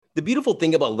The beautiful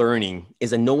thing about learning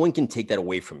is that no one can take that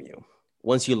away from you.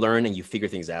 Once you learn and you figure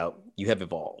things out, you have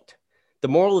evolved. The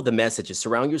moral of the message is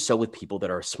surround yourself with people that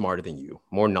are smarter than you,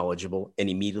 more knowledgeable, and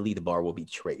immediately the bar will be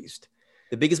raised.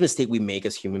 The biggest mistake we make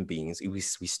as human beings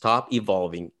is we stop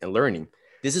evolving and learning.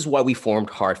 This is why we formed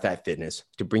Hard Fat Fitness,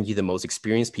 to bring you the most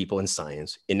experienced people in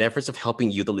science in efforts of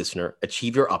helping you, the listener,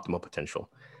 achieve your optimal potential.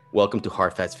 Welcome to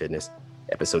Hard Fat Fitness,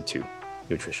 Episode 2,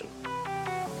 Nutrition.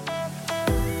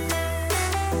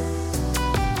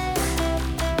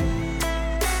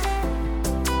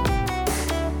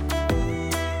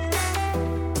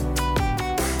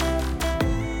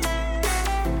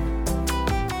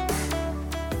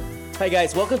 Hi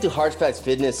guys, welcome to Hard Fat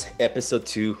Fitness, Episode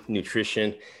 2,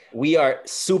 Nutrition. We are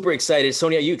super excited.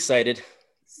 Sonia, are you excited?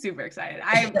 Super excited.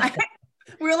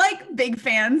 We're like big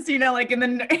fans, like in the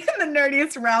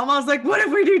nerdiest realm. I was like, what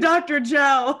if we do Dr.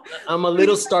 Joe? I'm a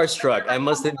little starstruck, I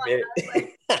must admit.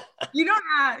 You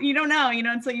don't know,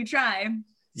 until you try.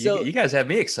 So you guys have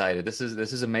me excited. This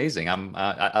is amazing.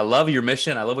 I love your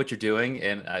mission. I love what you're doing,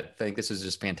 and I think this is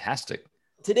just fantastic.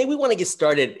 Today we want to get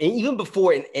started, and even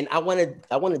before, and I want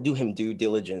to do him due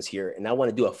diligence here, and I want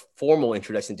to do a formal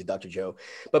introduction to Dr. Joe.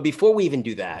 But before we even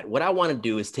do that, what I want to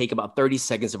do is take about 30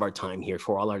 seconds of our time here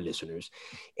for all our listeners,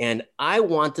 and I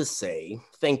want to say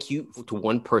thank you to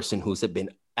one person who's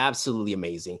been absolutely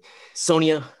amazing.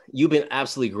 Sonia, you've been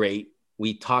absolutely great.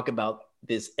 We talk about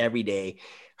this every day.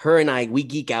 Her and I, we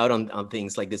geek out on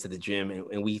things like this at the gym,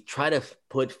 and we try to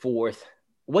put forth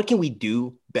what can we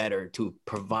do better to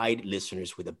provide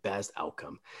listeners with the best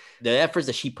outcome? The efforts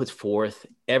that she puts forth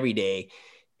every day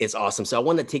is awesome. So I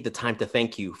want to take the time to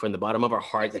thank you from the bottom of our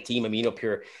heart, the team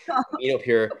AminoPure,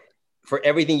 for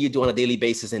everything you do on a daily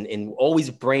basis and always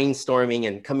brainstorming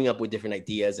and coming up with different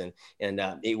ideas. And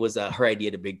it was her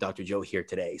idea to bring Dr. Joe here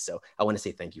today. So I want to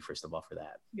say thank you, first of all, for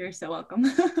that. You're so welcome.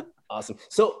 Awesome.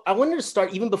 So I wanted to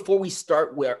start, even before we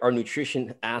start with our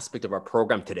nutrition aspect of our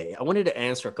program today, I wanted to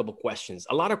answer a couple of questions.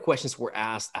 A lot of questions were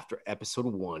asked after episode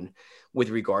 1 with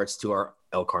regards to our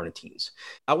L-carnitines.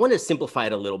 I want to simplify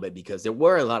it a little bit because there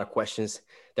were a lot of questions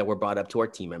that were brought up to our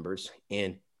team members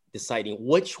and deciding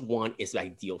which one is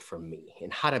ideal for me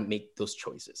and how to make those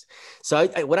choices. So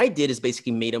what I did is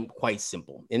basically made them quite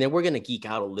simple. And then we're going to geek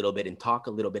out a little bit and talk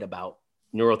a little bit about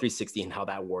Neuro 360 and how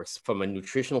that works from a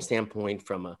nutritional standpoint,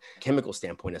 from a chemical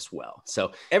standpoint as well.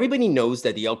 So everybody knows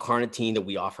that the L-carnitine that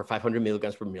we offer, 500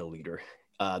 milligrams per milliliter,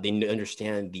 they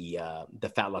understand the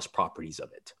fat loss properties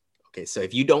of it. Okay, so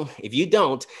if you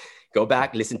don't, go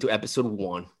back, listen to episode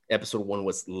 1. Episode 1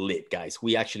 was lit, guys.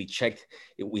 We actually checked.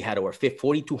 We had over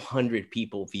 4,200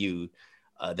 people view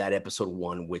that episode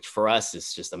 1, which for us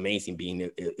is just amazing, being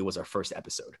it was our first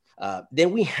episode.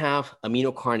 Then we have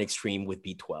AminoCarn Extreme with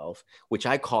B12, which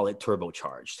I call it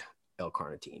turbocharged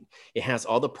L-carnitine. It has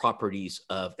all the properties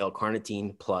of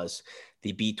L-carnitine plus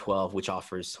the B12, which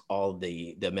offers all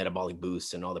the metabolic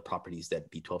boosts and all the properties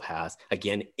that B12 has.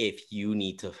 Again, if you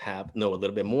need to know a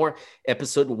little bit more,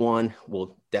 episode 1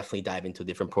 will definitely dive into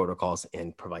different protocols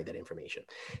and provide that information.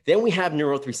 Then we have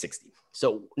Neuro 360.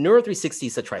 So Neuro 360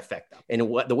 is a trifecta. And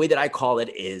the way that I call it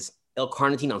is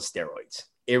L-carnitine on steroids.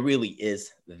 It really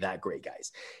is that great,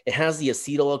 guys. It has the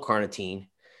acetyl L-carnitine,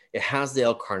 it has the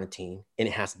L-carnitine, and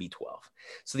it has B12.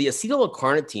 So the acetyl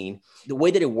L-carnitine, the way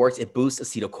that it works, it boosts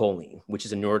acetylcholine, which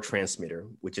is a neurotransmitter,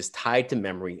 which is tied to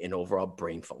memory and overall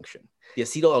brain function. The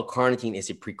acetyl L-carnitine is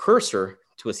a precursor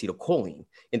to acetylcholine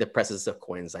in the presence of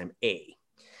coenzyme A.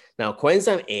 Now,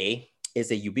 coenzyme A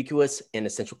is a ubiquitous and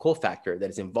essential cofactor that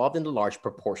is involved in the large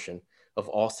proportion of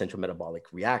all central metabolic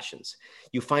reactions.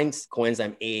 You find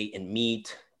coenzyme A in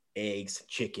meat, eggs,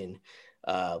 chicken,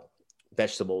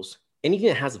 vegetables. Anything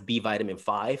that has B vitamin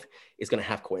 5 is going to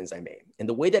have coenzyme A. And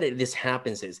the way that this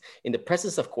happens is in the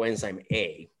presence of coenzyme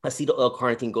A, acetyl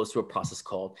L-carnitine goes through a process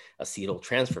called acetyl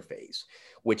transferase,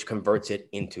 which converts it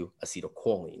into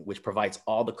acetylcholine, which provides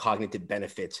all the cognitive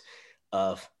benefits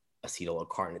of acetyl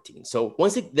L-carnitine. So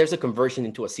once there's a conversion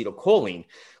into acetylcholine,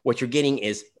 what you're getting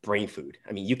is brain food.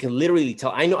 I mean, you can literally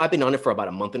tell. I know I've been on it for about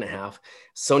a month and a half.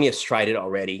 Sonia's tried it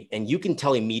already, and you can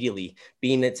tell immediately,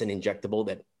 being it's an injectable,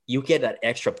 that you get that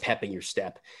extra pep in your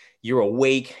step. You're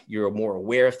awake. You're more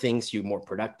aware of things. You're more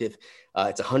productive.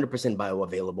 It's 100%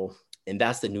 bioavailable. And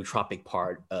that's the nootropic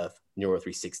part of Neuro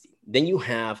 360. Then you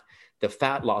have the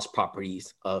fat loss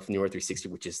properties of Neuro 360,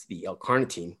 which is the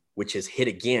L-carnitine, which is hit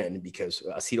again because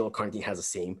acetyl L-carnitine has the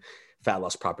same fat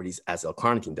loss properties as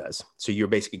L-carnitine does. So you're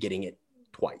basically getting it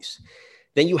twice.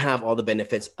 Then you have all the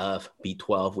benefits of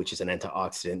B12, which is an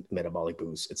antioxidant, metabolic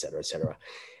boost, et cetera, et cetera.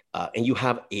 And you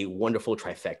have a wonderful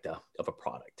trifecta of a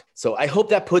product. So I hope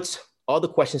that puts all the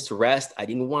questions to rest. I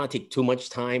didn't want to take too much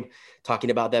time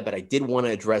talking about that, but I did want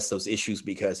to address those issues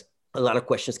because a lot of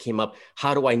questions came up.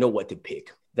 How do I know what to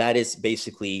pick? That is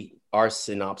basically our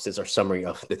synopsis, our summary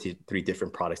of the three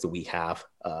different products that we have,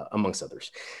 amongst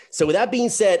others. So with that being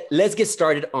said, let's get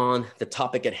started on the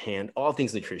topic at hand, all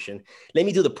things nutrition. Let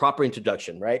me do the proper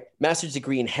introduction, right? Master's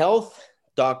degree in health,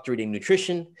 doctorate in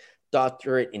nutrition,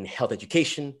 doctorate in health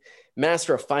education,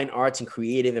 Master of Fine Arts in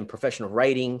Creative and Professional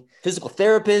Writing, physical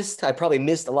therapist. I probably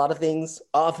missed a lot of things.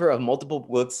 Author of multiple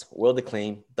books, world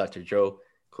acclaimed, Dr. Joe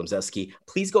Klemczewski.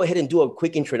 Please go ahead and do a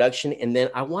quick introduction, and then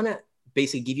I want to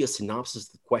basically give you a synopsis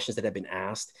of the questions that have been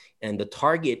asked. And the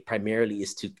target primarily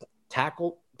is to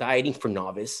tackle dieting for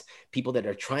novice, people that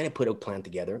are trying to put a plan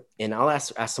together. And I'll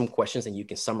ask some questions and you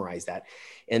can summarize that.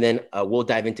 And then we'll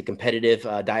dive into competitive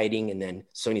dieting. And then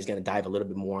Sonia's going to dive a little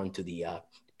bit more into the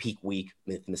peak week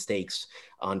mistakes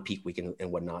on peak week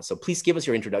and whatnot. So please give us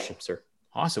your introduction, sir.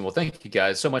 Awesome. Well, thank you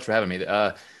guys so much for having me.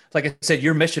 Like I said,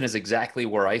 your mission is exactly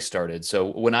where I started. So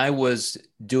when I was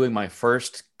doing my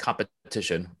first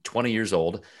competition, 20 years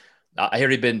old, I had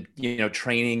already been,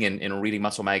 training and reading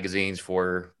muscle magazines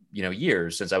for,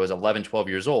 years since I was 11, 12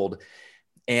 years old.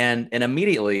 And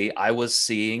immediately I was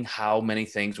seeing how many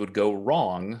things would go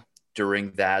wrong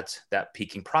during that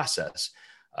peaking process.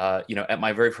 At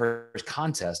my very first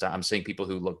contest, I'm seeing people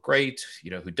who look great,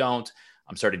 who don't.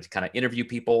 I'm starting to kind of interview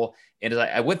people. And as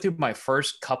I went through my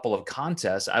first couple of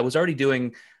contests, I was already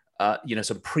doing,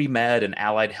 some pre-med and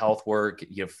allied health work,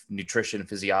 nutrition,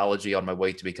 physiology on my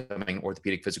way to becoming an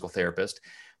orthopedic physical therapist.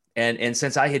 And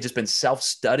since I had just been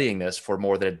self-studying this for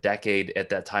more than a decade at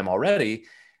that time already,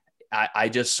 I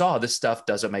just saw this stuff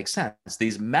doesn't make sense.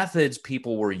 These methods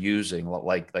people were using,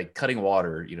 like cutting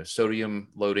water, sodium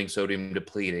loading, sodium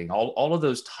depleting, all of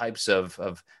those types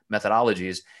of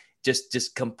methodologies,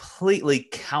 just completely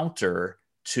counter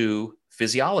to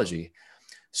physiology.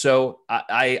 So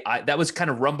I that was kind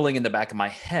of rumbling in the back of my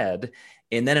head.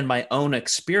 And then in my own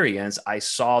experience, I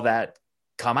saw that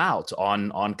come out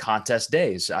on contest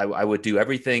days. I would do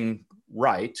everything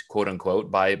right, quote unquote,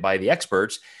 by the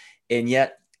experts. And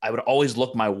yet I would always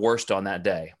look my worst on that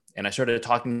day. And I started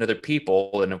talking to other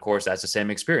people. And of course, that's the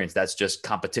same experience. That's just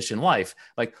competition life.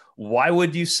 Like, why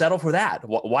would you settle for that?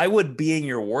 Why would being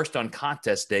your worst on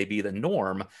contest day be the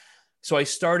norm? So I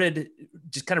started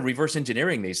just kind of reverse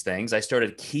engineering these things. I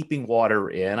started keeping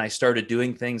water in. I started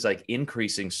doing things like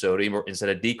increasing sodium instead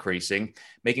of decreasing,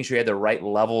 making sure you had the right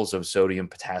levels of sodium,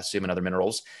 potassium, and other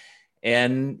minerals.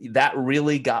 And that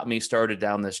really got me started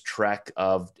down this trek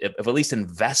of at least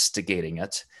investigating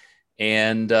it.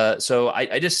 And so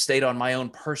I just stayed on my own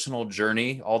personal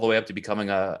journey all the way up to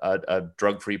becoming a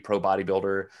drug-free pro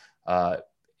bodybuilder.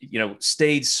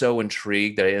 Stayed so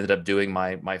intrigued that I ended up doing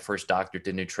my first doctorate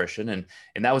in nutrition. And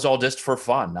that was all just for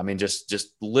fun. I mean,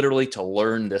 just literally to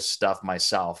learn this stuff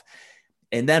myself.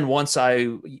 And then once I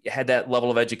had that level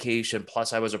of education,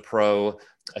 plus I was a pro,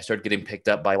 I started getting picked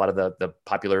up by a lot of the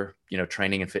popular,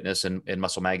 training and fitness and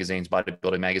muscle magazines,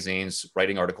 bodybuilding magazines,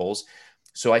 writing articles.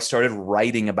 So I started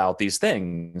writing about these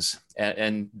things,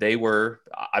 and they were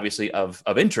obviously of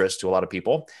interest to a lot of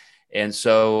people. And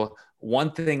so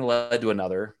one thing led to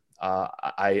another.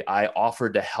 I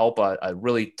offered to help a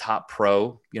really top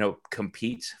pro,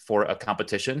 compete for a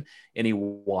competition, and he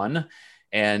won.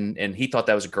 And he thought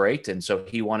that was great. And so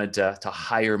he wanted to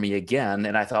hire me again.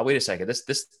 And I thought, wait a second,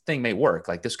 this thing may work.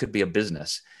 Like, this could be a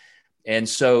business. And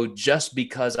so just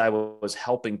because I was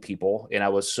helping people and I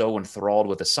was so enthralled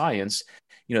with the science,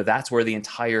 that's where the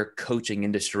entire coaching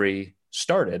industry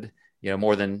started,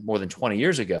 more than 20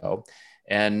 years ago.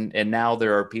 And now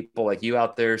there are people like you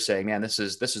out there saying, man, this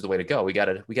is the way to go. We got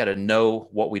to know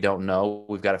what we don't know.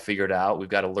 We've got to figure it out. We've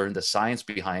got to learn the science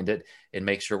behind it and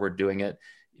make sure we're doing it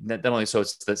not only so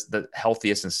it's the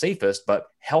healthiest and safest, but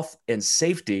health and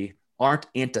safety aren't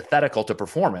antithetical to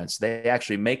performance. They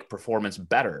actually make performance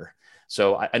better.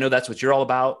 So I know that's what you're all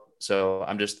about. So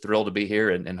I'm just thrilled to be here,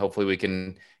 and hopefully we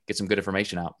can get some good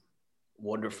information out.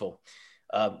 Wonderful.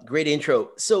 Great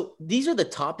intro. So these are the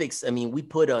topics. I mean, we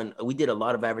did a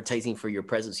lot of advertising for your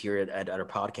presence here at our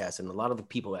podcast, and a lot of the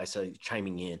people I saw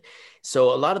chiming in.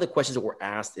 So a lot of the questions that were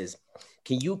asked is,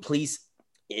 can you please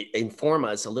inform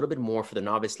us a little bit more for the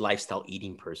novice lifestyle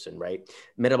eating person, right?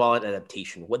 Metabolic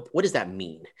adaptation. What does that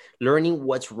mean? Learning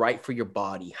what's right for your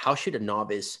body. How should a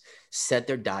novice set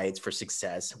their diets for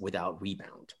success without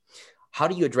rebound? How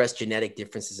do you address genetic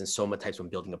differences in soma types when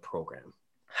building a program?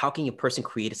 How can a person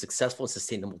create a successful and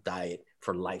sustainable diet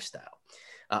for lifestyle?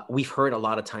 We've heard a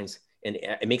lot of times, and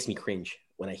it makes me cringe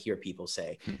when I hear people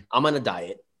say, I'm on a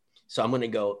diet, so I'm going to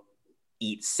go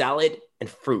eat salad and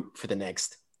fruit for the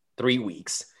next 3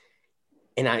 weeks,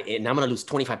 and I'm going to lose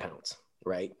 25 pounds.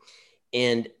 right?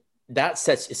 And that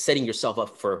is setting yourself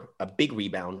up for a big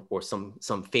rebound or some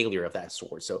failure of that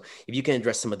sort. So if you can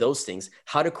address some of those things,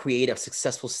 how to create a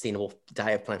successful, sustainable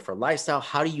diet plan for a lifestyle,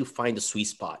 how do you find the sweet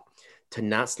spot to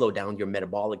not slow down your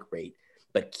metabolic rate,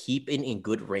 but keep it in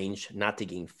good range, not to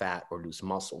gain fat or lose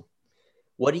muscle?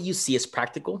 What do you see as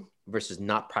practical versus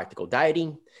not practical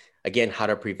dieting? Again, how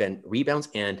to prevent rebounds.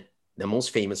 And the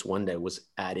most famous one that was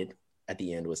added at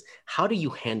the end was, how do you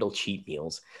handle cheat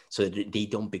meals so that they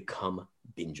don't become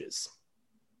binges?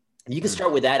 You can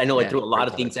start with that. I know I threw a lot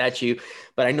of things at you,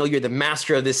 but I know you're the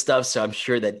master of this stuff. So I'm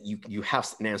sure that you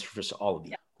have an answer for all of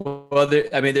you. Well,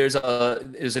 there's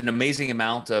an amazing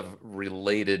amount of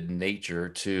related nature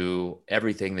to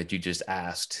everything that you just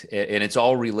asked. And it's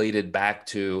all related back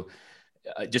to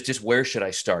just where should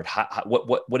I start?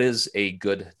 What is a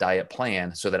good diet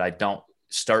plan so that I don't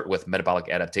start with metabolic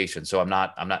adaptation? So I'm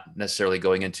not necessarily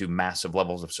going into massive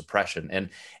levels of suppression.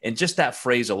 And just that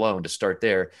phrase alone, to start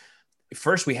there,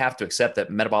 first we have to accept that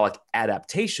metabolic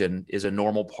adaptation is a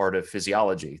normal part of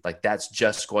physiology. Like, that's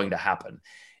just going to happen.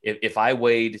 If I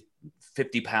weighed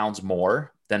 50 pounds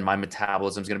more, then my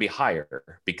metabolism is going to be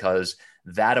higher, because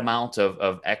that amount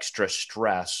of extra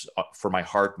stress for my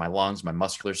heart, my lungs, my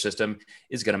muscular system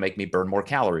is going to make me burn more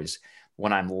calories.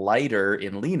 When I'm lighter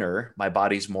and leaner, my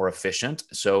body's more efficient,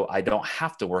 so I don't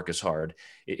have to work as hard.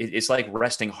 It's like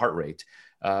resting heart rate.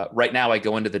 Right now, I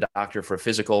go into the doctor for a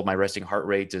physical. My resting heart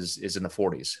rate is in the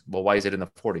 40s. Well, why is it in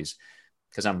the 40s?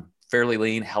 Because I'm fairly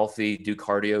lean, healthy, do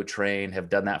cardio, train, have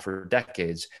done that for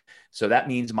decades. So that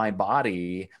means my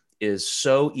body is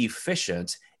so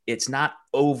efficient, it's not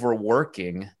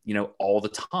overworking, all the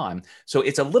time. So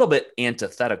it's a little bit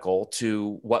antithetical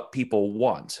to what people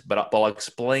want, but I'll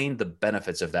explain the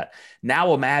benefits of that.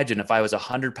 Now imagine if I was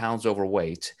 100 pounds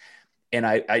overweight and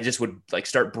I just would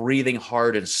start breathing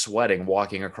hard and sweating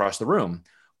walking across the room.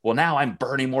 Well, now I'm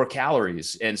burning more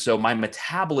calories. And so my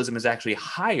metabolism is actually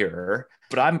higher,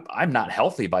 but I'm not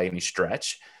healthy by any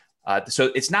stretch. So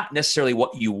it's not necessarily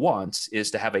what you want is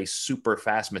to have a super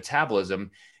fast metabolism.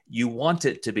 You want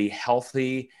it to be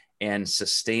healthy and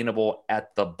sustainable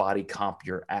at the body comp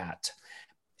you're at.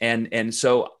 And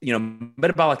so,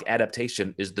 metabolic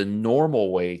adaptation is the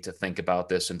normal way to think about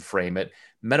this and frame it.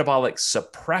 Metabolic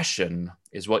suppression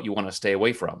is what you want to stay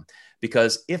away from,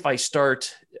 because if I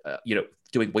start,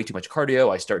 doing way too much cardio,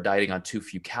 I start dieting on too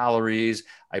few calories,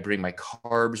 I bring my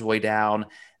carbs way down,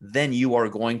 then you are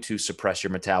going to suppress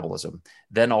your metabolism.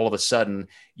 Then all of a sudden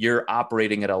you're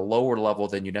operating at a lower level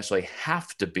than you necessarily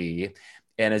have to be.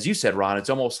 And as you said, Ron, it's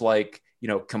almost like,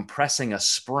 compressing a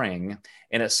spring.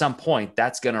 And at some point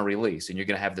that's going to release and you're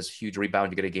going to have this huge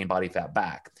rebound. You're going to gain body fat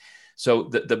back. So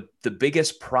the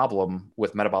biggest problem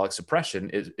with metabolic suppression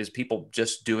is people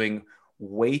just doing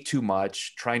way too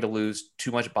much, trying to lose too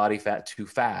much body fat too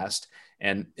fast.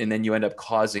 And then you end up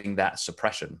causing that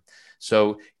suppression.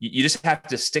 So you just have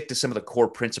to stick to some of the core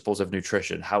principles of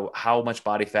nutrition. How much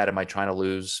body fat am I trying to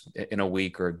lose in a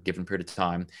week or a given period of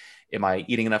time? Am I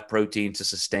eating enough protein to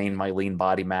sustain my lean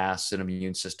body mass and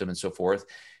immune system and so forth?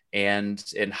 And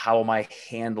how am I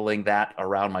handling that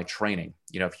around my training?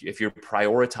 If you're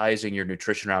prioritizing your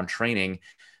nutrition around training,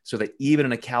 so that even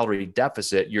in a calorie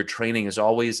deficit, your training is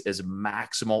always as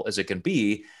maximal as it can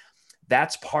be,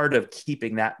 that's part of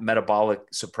keeping that metabolic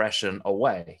suppression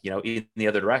away, in the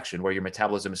other direction, where your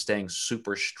metabolism is staying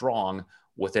super strong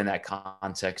within that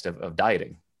context of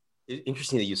dieting.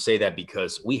 Interesting that you say that,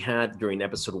 because we had during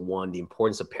episode 1 the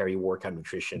importance of peri-workout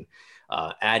nutrition,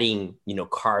 adding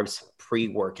carbs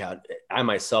pre-workout. I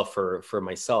myself, for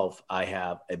myself, I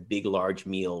have a big large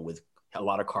meal with a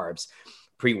lot of carbs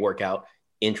pre-workout,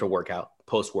 intra-workout,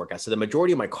 post-workout. So the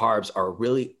majority of my carbs are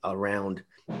really around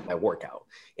my workout,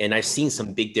 and I've seen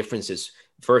some big differences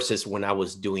versus when I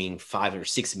was doing 5 or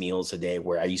 6 meals a day,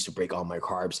 where I used to break all my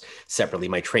carbs separately.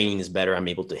 My training is better. I'm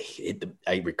able to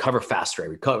I recover faster. I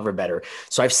recover better.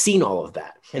 So I've seen all of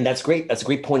that. And that's great. That's a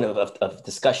great point of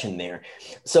discussion there.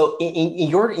 So in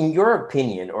your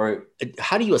opinion, or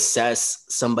how do you assess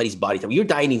somebody's body type? You're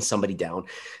dieting somebody down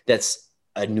that's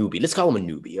a newbie, let's call them a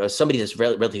newbie, or somebody that's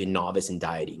relatively novice in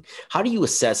dieting. How do you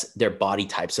assess their body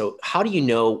type? So how do you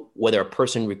know whether a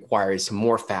person requires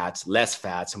more fats, less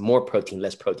fats, more protein,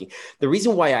 less protein? The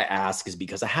reason why I ask is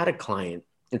because I had a client,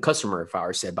 a customer of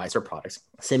ours that buys our products,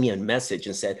 sent me a message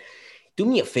and said, do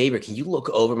me a favor, can you look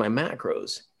over my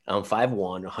macros? I'm 5'1",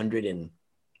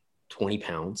 120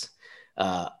 pounds.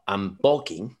 I'm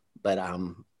bulking, but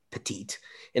I'm petite.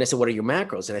 And I said, what are your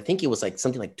macros? And I think it was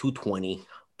something like 220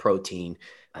 protein,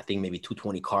 I think maybe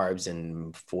 220 carbs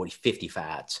and 40, 50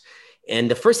 fats. And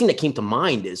the first thing that came to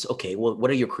mind is, okay, well,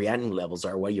 what are your creatinine levels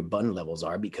are, what your bun levels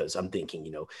are? Because I'm thinking,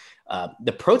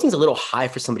 the protein's a little high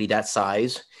for somebody that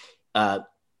size.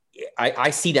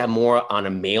 I see that more on a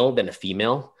male than a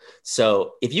female.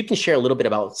 So if you can share a little bit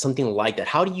about something like that,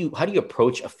 how do you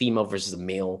approach a female versus a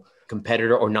male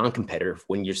competitor or non-competitor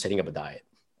when you're setting up a diet?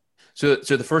 So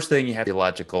the first thing, you have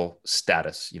physiological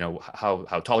status.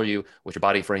 How tall are you? What's your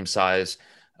body frame size?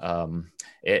 And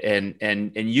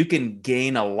you can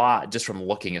gain a lot just from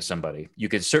looking at somebody. You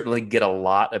can certainly get a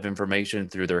lot of information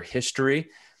through their history.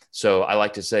 So I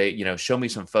like to say, show me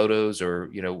some photos, or,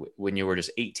 when you were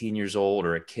just 18 years old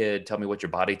or a kid, tell me what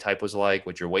your body type was like,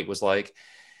 what your weight was like.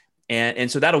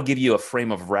 And so that'll give you a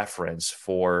frame of reference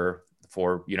for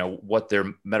what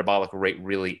their metabolic rate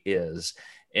really is.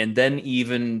 And then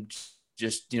even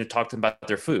just, talk to them about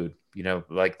their food,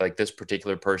 like this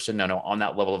particular person, on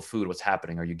that level of food, what's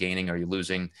happening? Are you gaining? Are you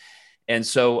losing? And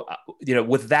so,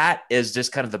 with that as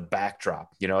just kind of the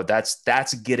backdrop,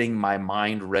 that's getting my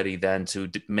mind ready then to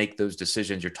make those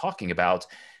decisions you're talking about.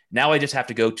 Now I just have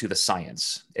to go to the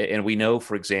science. And we know,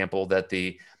 for example, that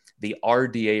the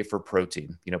RDA for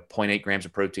protein, 0.8 grams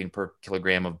of protein per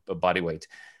kilogram of body weight,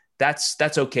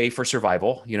 that's okay for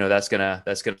survival. That's gonna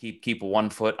keep one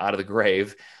foot out of the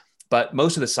grave. But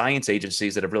most of the science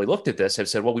agencies that have really looked at this have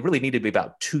said, well, we really need to be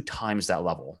about 2 times that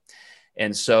level.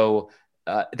 And so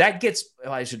that gets,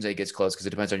 well, I shouldn't say it gets close because it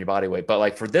depends on your body weight, but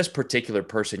like for this particular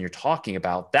person you're talking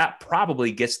about, that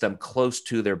probably gets them close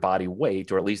to their body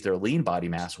weight, or at least their lean body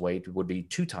mass weight would be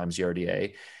 2 times the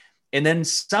RDA. And then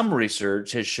some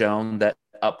research has shown that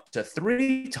up to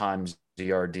 3 times the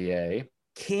RDA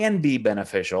can be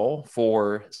beneficial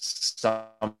for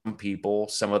some people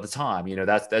some of the time.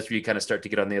 That's where you kind of start to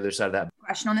get on the other side of that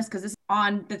question on this, because this is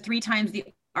on the 3 times the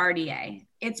RDA.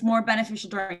 It's more beneficial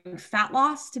during fat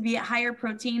loss to be at higher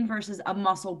protein versus a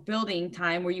muscle building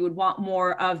time where you would want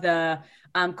more of the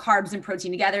carbs and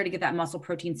protein together to get that muscle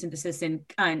protein synthesis and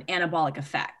an anabolic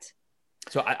effect.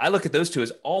 So I look at those two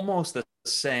as almost the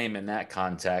same in that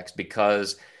context,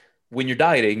 because when you're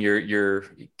dieting, you're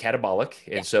catabolic.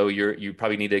 And so you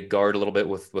probably need to guard a little bit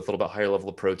with a little bit higher level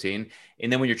of protein.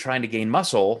 And then when you're trying to gain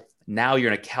muscle, now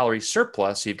you're in a calorie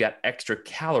surplus. So you've got extra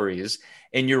calories.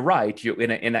 And you're right. You're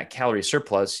in that calorie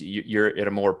surplus, you're in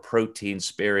a more protein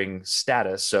sparing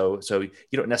status. So you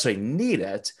don't necessarily need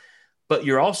it, but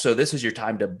you're also, this is your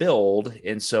time to build.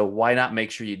 And so why not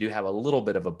make sure you do have a little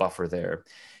bit of a buffer there?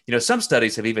 Some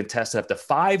studies have even tested up to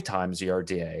 5 times the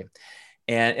RDA.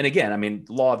 And again, I mean,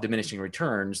 law of diminishing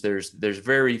returns, there's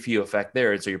very few effect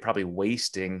there. And so you're probably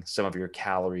wasting some of your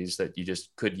calories that you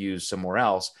just could use somewhere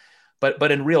else.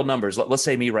 But in real numbers, let's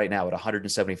say me right now at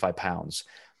 175 pounds,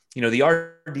 the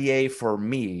RDA for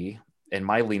me and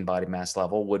my lean body mass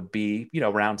level would be,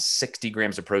 around 60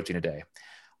 grams of protein a day.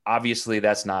 Obviously,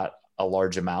 that's not a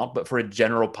large amount, but for a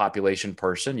general population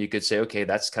person, you could say, okay,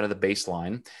 that's kind of the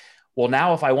baseline. Well,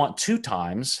 now if I want 2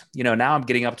 times, now I'm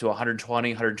getting up to 120,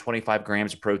 125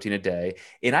 grams of protein a day.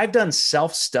 And I've done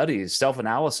self-studies,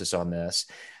 self-analysis on this.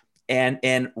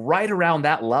 And right around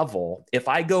that level, if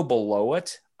I go below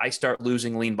it, I start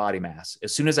losing lean body mass.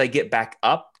 As soon as I get back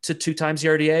up to 2 times the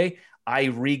RDA, I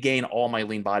regain all my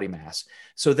lean body mass.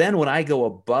 So then when I go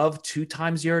above 2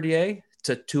 times the RDA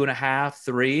to 2.5,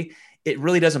 3, it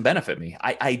really doesn't benefit me.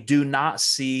 I do not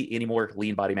see any more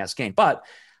lean body mass gain. But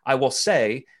I will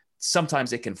say,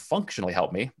 sometimes it can functionally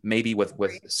help me, maybe with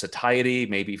satiety,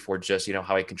 maybe for just,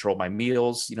 how I control my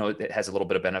meals, it has a little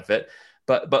bit of benefit,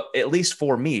 but at least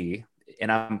for me,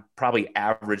 and I'm probably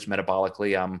average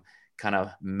metabolically, I'm kind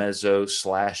of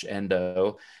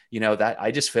meso/endo, that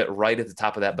I just fit right at the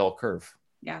top of that bell curve.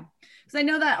 Yeah. Because I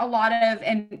know that a lot of,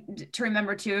 and to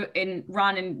remember too, and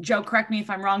Ron and Joe, correct me if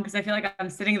I'm wrong, because I feel like I'm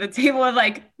sitting at the table of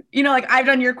like I've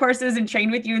done your courses and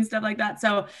trained with you and stuff like that.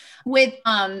 So with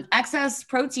excess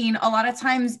protein, a lot of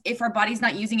times if our body's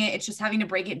not using it, it's just having to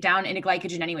break it down into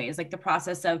glycogen anyway. It's like the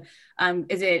process of,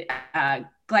 is it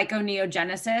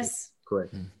glyconeogenesis?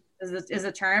 Correct. Is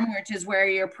a term, which is where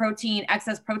your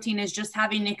excess protein is just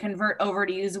having to convert over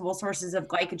to usable sources of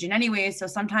glycogen anyway. So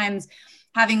sometimes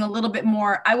having a little bit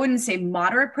more, I wouldn't say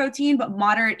moderate protein, but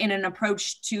moderate in an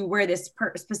approach to where this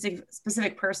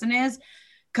specific person is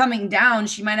coming down,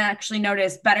 she might actually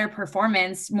notice better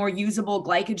performance, more usable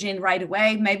glycogen right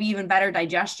away, maybe even better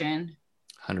digestion.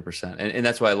 100%. And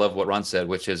that's why I love what Ron said,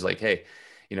 which is like, hey,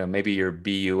 maybe your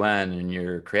BUN and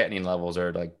your creatinine levels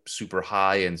are like super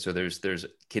high. And so there's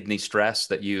kidney stress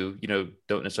that you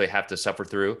don't necessarily have to suffer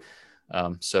through.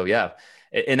 So yeah.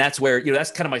 And that's where,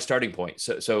 that's kind of my starting point.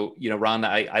 So, Ron,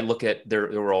 I look at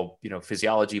their all,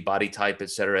 physiology, body type, et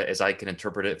cetera, as I can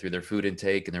interpret it through their food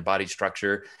intake and their body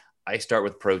structure. I start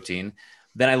with protein.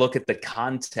 Then I look at the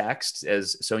context,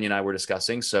 as Sonia and I were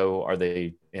discussing. So are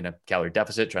they in a calorie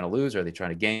deficit trying to lose? Are they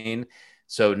trying to gain?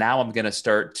 So now I'm going to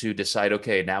start to decide,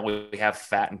 okay, now we have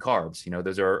fat and carbs.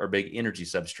 Those are our big energy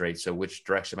substrates. So which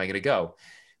direction am I going to go?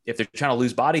 If they're trying to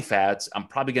lose body fats, I'm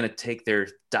probably going to take their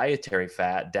dietary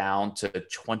fat down to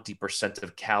 20%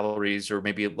 of calories, or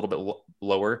maybe a little bit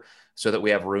lower, so that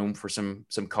we have room for some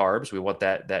carbs. We want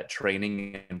that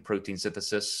training and protein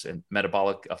synthesis and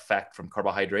metabolic effect from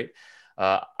carbohydrate.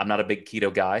 I'm not a big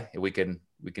keto guy. We can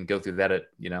go through that at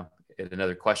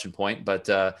another question point, but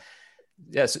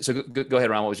yes. So go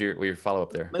ahead, Ron. What was your follow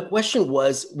up there? My question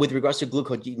was with regards to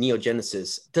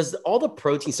gluconeogenesis. Does all the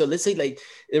protein? So let's say, like,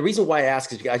 the reason why I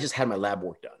ask is because I just had my lab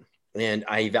work done and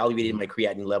I evaluated my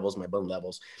creatinine levels, my bone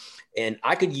levels, and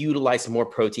I could utilize more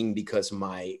protein because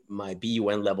my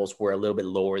BUN levels were a little bit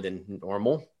lower than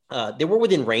normal. They were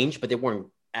within range, but they weren't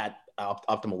at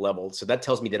optimal levels. So that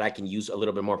tells me that I can use a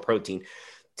little bit more protein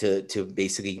to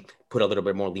basically put a little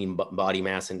bit more lean body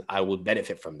mass, and I would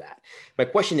benefit from that. My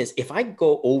question is, if I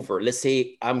go over, let's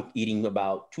say I'm eating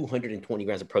about 220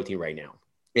 grams of protein right now,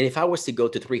 and if I was to go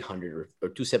to 300 or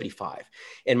 275,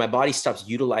 and my body stops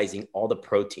utilizing all the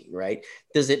protein, right?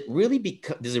 Does it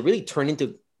really turn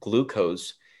into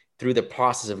glucose through the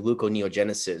process of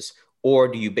gluconeogenesis? Or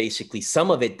do you basically,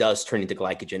 some of it does turn into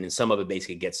glycogen and some of it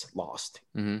basically gets lost?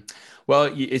 Mm-hmm.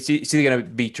 Well, it's either going to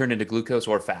be turned into glucose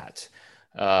or fat.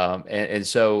 And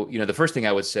so, the first thing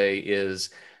I would say is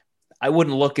I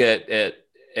wouldn't look at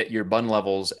your bun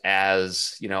levels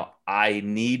as, I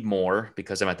need more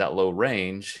because I'm at that low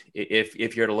range.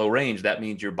 If you're at a low range, that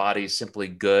means your body's simply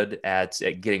good at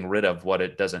getting rid of what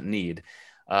it doesn't need.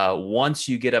 Once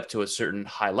you get up to a certain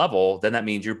high level, then that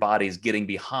means your body's getting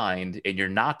behind and you're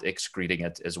not excreting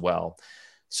it as well.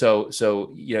 So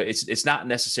it's not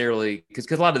necessarily because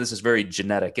a lot of this is very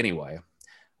genetic anyway.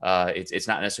 It's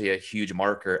not necessarily a huge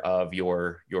marker of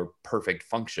your perfect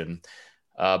function.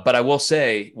 But I will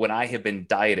say, when I have been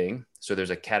dieting, so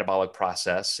there's a catabolic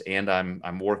process, and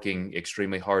I'm working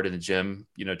extremely hard in the gym,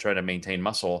 trying to maintain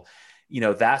muscle.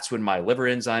 That's when my liver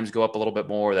enzymes go up a little bit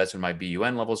more. That's when my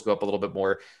BUN levels go up a little bit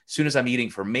more. As soon as I'm eating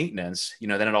for maintenance, then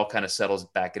it all kind of settles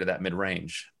back into that mid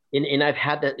range. And I've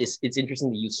had that. It's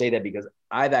interesting that you say that, because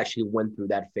I've actually went through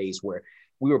that phase where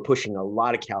we were pushing a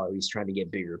lot of calories trying to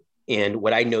get bigger. And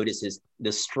what I noticed is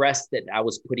the stress that I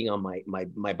was putting on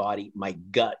my body, my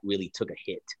gut really took a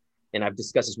hit. And I've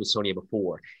discussed this with Sonia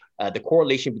before. The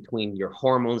correlation between your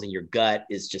hormones and your gut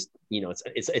is just,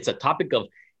 it's a topic of,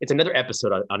 it's another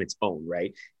episode on its own,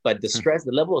 right? But the stress,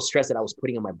 the level of stress that I was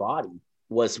putting on my body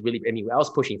was really, I was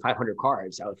pushing 500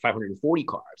 carbs, I was 540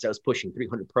 carbs, I was pushing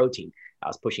 300 protein, I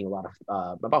was pushing a lot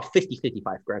of, about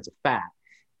 55 grams of fat.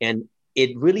 And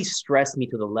it really stressed me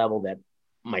to the level that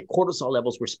my cortisol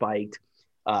levels were spiked.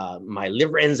 My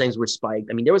liver enzymes were spiked.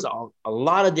 I mean, there was a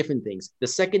lot of different things. The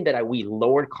second that we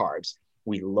lowered carbs,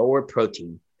 we lowered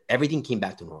protein, everything came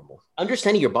back to normal.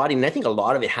 Understanding your body, and I think a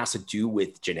lot of it has to do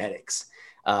with genetics.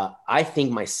 I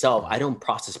think myself, I don't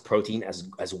process protein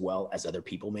as well as other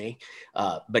people may,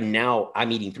 but now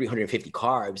I'm eating 350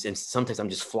 carbs, and sometimes I'm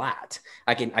just flat.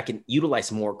 I can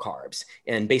utilize more carbs,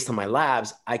 and based on my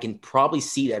labs, I can probably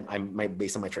see that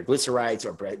based on my triglycerides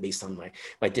or based on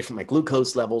my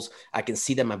glucose levels, I can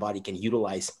see that my body can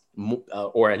utilize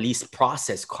or at least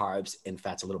process carbs and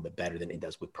fats a little bit better than it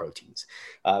does with proteins.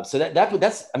 So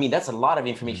that's a lot of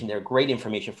information there. Great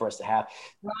information for us to have.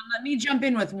 Ron, let me jump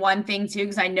in with one thing too,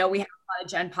 because I know we have a lot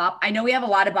of Gen Pop. I know we have a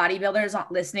lot of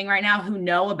bodybuilders listening right now who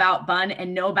know about BUN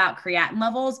and know about creatine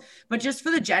levels, but just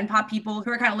for the Gen Pop people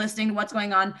who are kind of listening to what's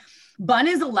going on, BUN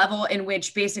is a level in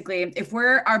which basically if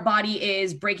our body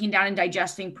is breaking down and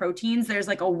digesting proteins, there's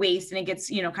like a waste and it gets,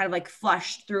 kind of like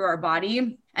flushed through our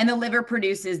body, and the liver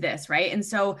produces this, right? And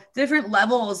so different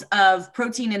levels of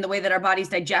protein in the way that our body's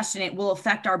digesting it will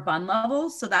affect our BUN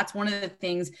levels. So that's one of the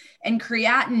things. And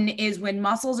creatine is when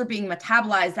muscles are being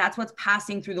metabolized, that's what's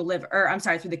passing through through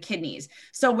the kidneys.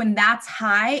 So when that's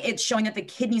high, it's showing that the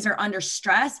kidneys are under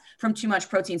stress from too much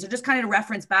protein. So just kind of to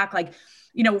reference back, like,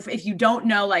 if you don't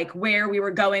know like where we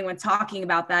were going when talking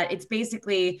about that, it's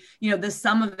basically, the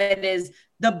sum of it is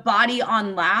the body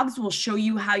on labs will show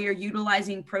you how you're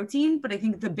utilizing protein. But I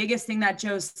think the biggest thing that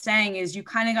Joe's saying is you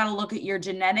kind of got to look at your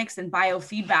genetics and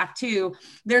biofeedback too.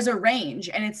 There's a range,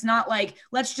 and it's not like,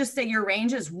 let's just say your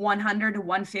range is 100 to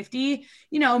 150,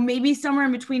 maybe somewhere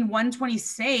in between 120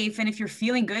 safe. And if you're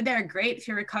feeling good there, great. If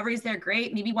your recovery's there,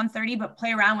 great. Maybe 130, but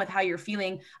play around with how you're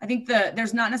feeling. I think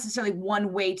there's not necessarily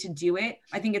one way to do it.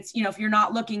 I think it's, if you're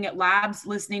not looking at labs,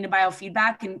 listening to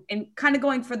biofeedback and kind of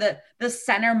going for the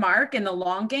center mark in the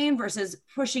long game versus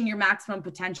pushing your maximum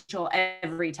potential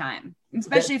every time,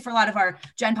 especially for a lot of our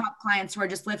Gen Pop clients who are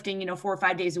just lifting, 4 or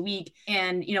 5 days a week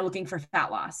and, looking for fat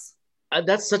loss.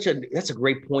 That's a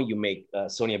great point you make,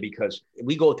 Sonia, because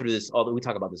we go through this, we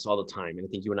talk about this all the time. And I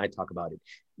think you and I talk about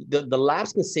it. The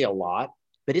labs can say a lot,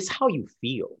 but it's how you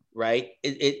feel, right?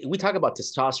 We talk about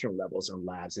testosterone levels on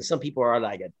labs, and some people are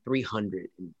like at 300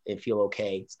 and feel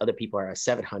okay. Other people are at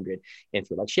 700 and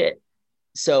feel like shit.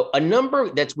 So a number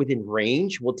that's within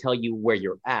range will tell you where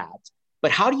you're at,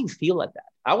 but how do you feel at that?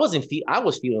 I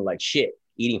was feeling like shit,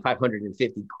 eating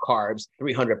 550 carbs,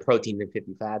 300 protein and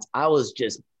 50 fats. I was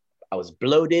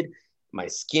bloated. My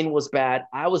skin was bad.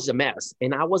 I was a mess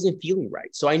and I wasn't feeling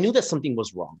right. So I knew that something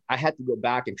was wrong. I had to go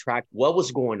back and track what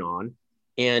was going on.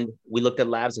 And we looked at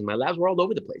labs, and my labs were all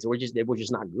over the place. They were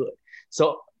just not good.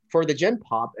 So for the Gen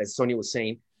Pop, as Sonia was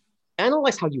saying,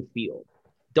 analyze how you feel.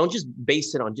 Don't just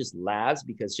base it on just labs,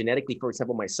 because genetically, for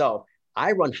example, myself,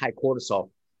 I run high cortisol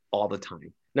all the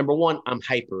time. Number one, I'm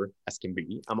hyper as can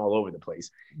be. I'm all over the place,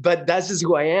 but that's just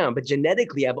who I am. But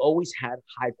genetically, I've always had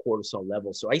high cortisol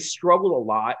levels. So I struggle a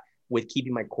lot with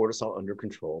keeping my cortisol under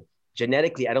control.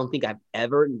 Genetically, I don't think I've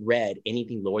ever read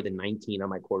anything lower than 19 on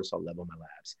my cortisol level in my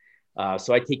labs.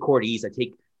 So I take Cordy's, I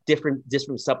take different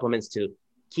supplements to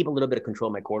keep a little bit of control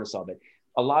of my cortisol. But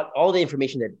all the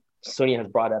information that Sonia has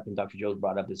brought up and Dr. Joe has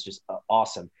brought up is just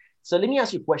awesome. So let me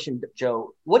ask you a question,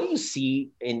 Joe. What do you see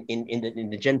in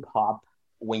the Gen Pop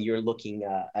when you're looking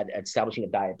at establishing a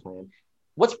diet plan?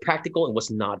 What's practical and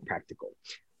what's not practical?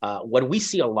 What we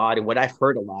see a lot and what I've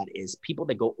heard a lot is people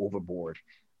that go overboard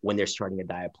when they're starting a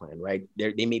diet plan, right?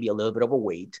 They may be a little bit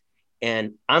overweight.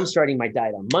 And I'm starting my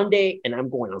diet on Monday and I'm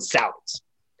going on salads.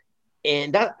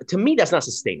 And that, to me, that's not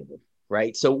sustainable,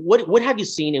 right? So what have you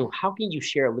seen, and how can you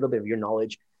share a little bit of your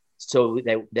knowledge so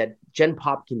that Gen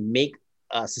Pop can make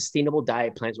sustainable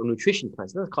diet plans or nutrition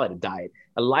plans, let's call it a diet,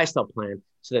 a lifestyle plan,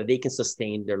 so that they can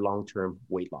sustain their long-term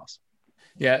weight loss?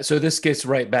 Yeah. So this gets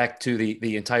right back to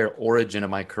the entire origin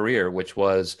of my career, which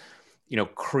was,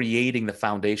 creating the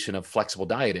foundation of flexible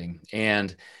dieting.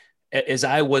 And as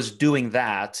I was doing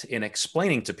that and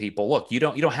explaining to people, look, you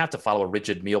don't have to follow a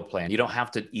rigid meal plan. You don't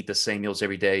have to eat the same meals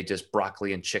every day, just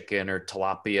broccoli and chicken or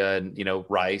tilapia and,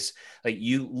 rice. Like,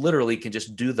 you literally can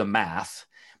just do the math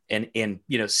and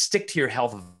stick to your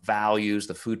health values,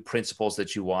 the food principles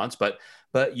that you want.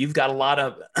 But you've got a lot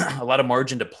of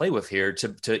margin to play with here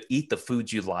to eat the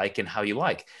foods you like and how you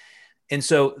like. And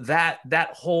so that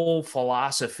whole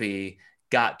philosophy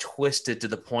got twisted to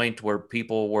the point where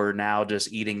people were now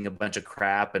just eating a bunch of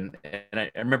crap. And I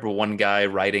remember one guy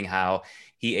writing how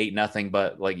he ate nothing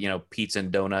but pizza and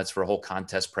donuts for a whole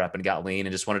contest prep and got lean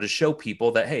and just wanted to show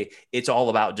people that, hey, it's all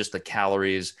about just the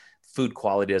calories, food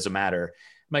quality doesn't matter.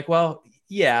 I'm like, well,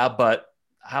 yeah, but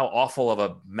how awful of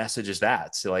a message is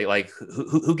that? So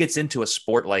who gets into a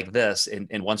sport like this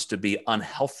and wants to be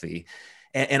unhealthy?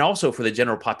 And also for the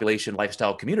general population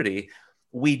lifestyle community,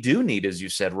 we do need, as you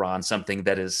said, Ron, something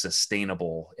that is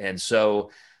sustainable. And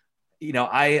so,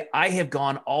 I have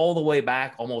gone all the way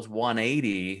back almost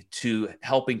 180 to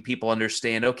helping people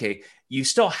understand, okay, you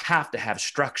still have to have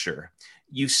structure.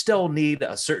 You still need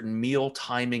a certain meal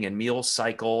timing and meal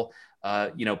cycle,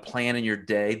 plan in your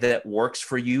day that works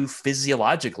for you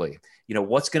physiologically.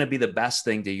 What's going to be the best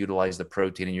thing to utilize the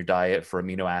protein in your diet for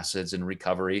amino acids and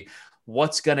recovery?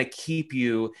 What's going to keep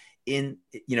you in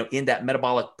that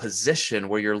metabolic position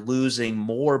where you're losing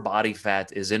more body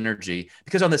fat as energy?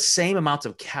 Because on the same amount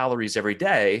of calories every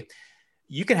day,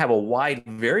 you can have a wide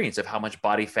variance of how much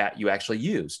body fat you actually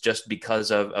use, just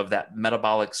because of that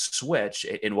metabolic switch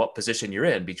in what position you're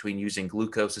in between using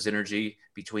glucose as energy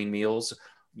between meals,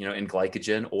 and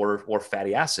glycogen or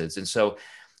fatty acids. And so,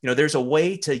 there's a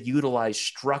way to utilize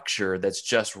structure that's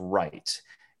just right.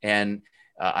 And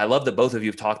I love that both of you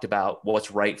have talked about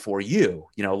what's right for you.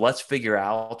 Let's figure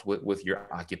out with your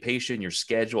occupation, your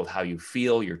schedule, how you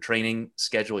feel, your training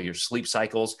schedule, your sleep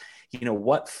cycles,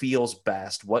 what feels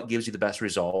best, what gives you the best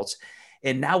results.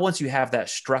 And now once you have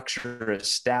that structure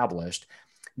established,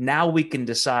 now we can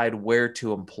decide where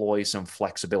to employ some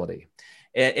flexibility.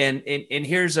 And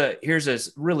here's a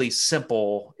really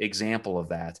simple example of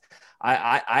that.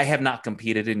 I have not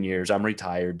competed in years. I'm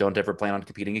retired. Don't ever plan on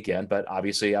competing again. But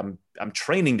obviously, I'm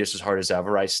training just as hard as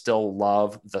ever. I still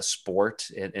love the sport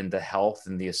and the health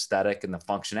and the aesthetic and the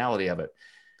functionality of it.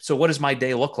 So, what does my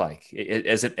day look like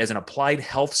as an applied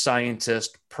health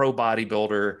scientist, pro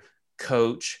bodybuilder,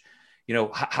 coach?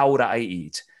 How would I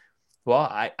eat? Well,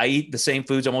 I eat the same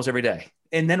foods almost every day.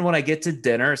 And then when I get to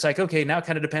dinner, it's like, okay, now it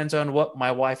kind of depends on what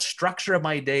my wife's structure of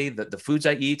my day, the foods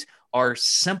I eat are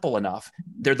simple enough.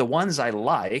 They're the ones I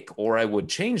like, or I would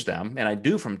change them. And I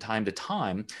do from time to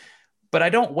time, but I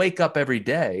don't wake up every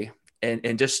day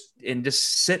and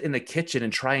just sit in the kitchen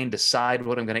and try and decide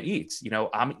what I'm going to eat.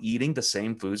 I'm eating the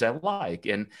same foods I like,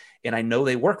 and I know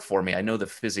they work for me. I know the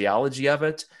physiology of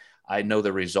it. I know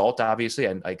the result. Obviously,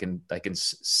 I can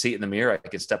see it in the mirror. I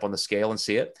can step on the scale and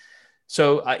see it.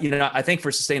 So, I think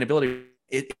for sustainability,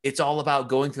 it's all about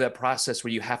going through that process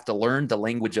where you have to learn the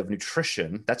language of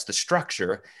nutrition. That's the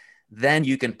structure. Then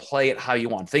you can play it how you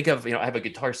want. Think of, I have a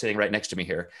guitar sitting right next to me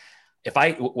here.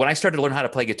 When I started to learn how to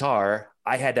play guitar,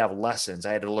 I had to have lessons.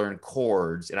 I had to learn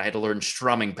chords and I had to learn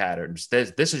strumming patterns.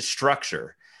 This is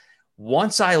structure.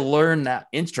 Once I learn that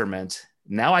instrument,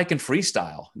 now I can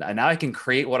freestyle. Now I can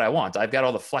create what I want. I've got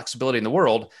all the flexibility in the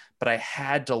world, but I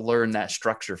had to learn that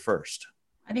structure first.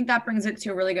 I think that brings it to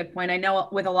a really good point. I know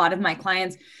with a lot of my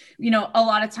clients, a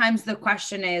lot of times the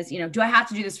question is, do I have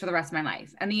to do this for the rest of my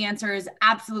life? And the answer is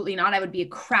absolutely not. I would be a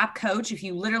crap coach if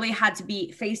you literally had to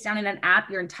be face down in an app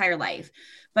your entire life.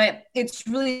 But it's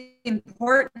really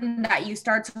important that you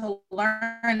start to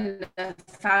learn the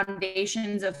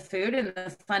foundations of food and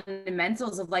the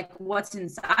fundamentals of like what's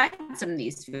inside some of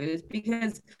these foods,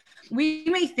 because we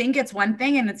may think it's one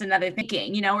thing and it's another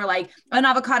thinking, or like an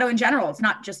avocado in general. It's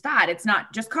not just fat. It's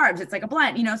not just carbs. It's like a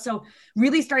blend, so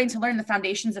really starting to learn the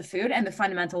foundations of food and the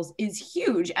fundamentals is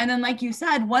huge. And then, like you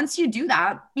said, once you do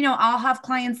that, I'll have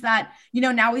clients that,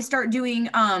 now we start doing,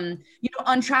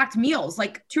 untracked meals,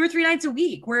 like 2 or 3 nights a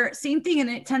week, where same thing. And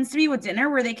it tends to be with dinner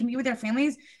where they can be with their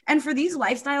families. And for these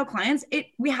lifestyle clients,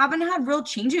 we haven't had real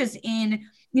changes in,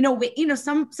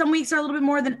 some weeks are a little bit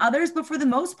more than others, but for the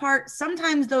most part,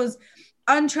 sometimes those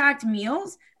untracked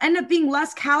meals end up being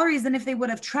less calories than if they would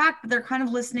have tracked, but they're kind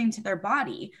of listening to their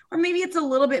body. Or maybe it's a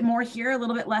little bit more here, a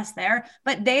little bit less there,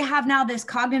 but they have now this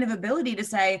cognitive ability to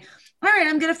say, all right,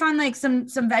 I'm going to find like some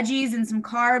veggies and some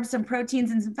carbs, some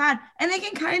proteins and some fat. And they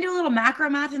can kind of do a little macro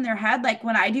math in their head, like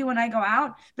when I do when I go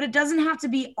out, but it doesn't have to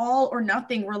be all or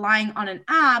nothing relying on an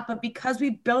app. But because we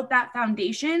built that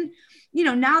foundation,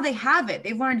 now they have it.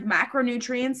 They've learned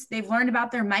macronutrients. They've learned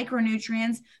about their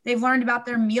micronutrients. They've learned about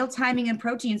their meal timing and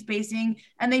protein spacing,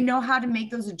 and they know how to make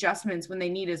those adjustments when they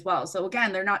need as well. So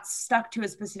again, they're not stuck to a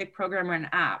specific program or an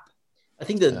app. I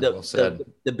think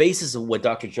the basis of what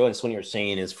Dr. Joe and Sonia are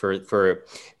saying is for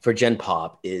Gen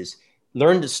Pop is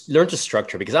learn to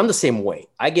structure, because I'm the same way.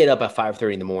 I get up at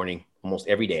 5:30 in the morning almost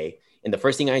every day. And the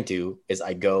first thing I do is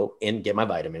I go and get my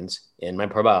vitamins and my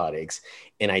probiotics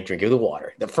and I drink the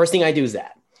water. The first thing I do is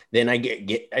that. Then I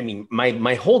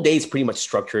my whole day is pretty much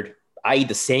structured. I eat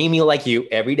the same meal like you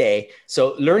every day.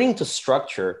 So learning to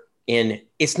structure, and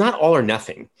it's not all or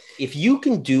nothing. If you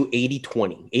can do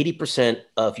 80-20, 80%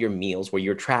 of your meals where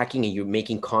you're tracking and you're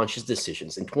making conscious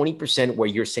decisions, and 20% where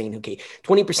you're saying, okay,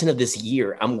 20% of this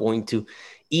year, I'm going to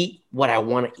eat what I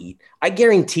want to eat, I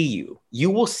guarantee you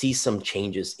will see some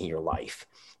changes in your life,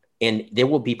 and there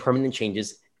will be permanent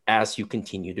changes as you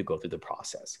continue to go through the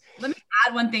process. Let me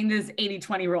add one thing to this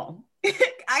 80-20 rule.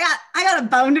 I got a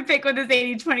bone to pick with this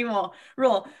 80-20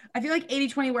 rule. I feel like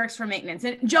 80-20 works for maintenance.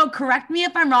 And Joe, correct me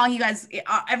if I'm wrong. You guys,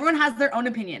 everyone has their own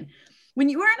opinion. When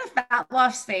you are in a fat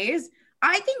loss phase,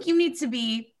 I think you need to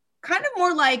be kind of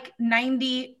more like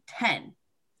 90-10.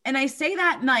 And I say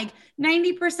that like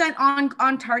 90%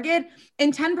 on target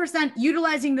and 10%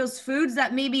 utilizing those foods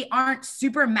that maybe aren't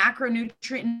super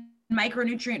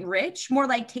micronutrient rich, more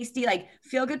like tasty, like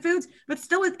feel good foods, but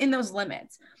still within those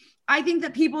limits. I think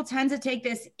that people tend to take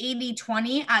this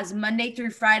 80-20 as Monday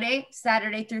through Friday,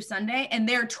 Saturday through Sunday, and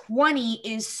their 20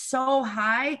 is so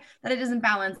high that it doesn't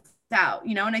balance out,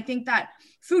 And I think that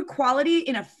food quality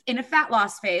in a fat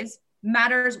loss phase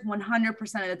matters 100%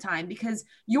 of the time, because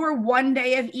your one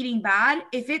day of eating bad,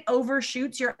 if it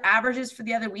overshoots your averages for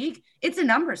the other week, it's a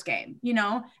numbers game,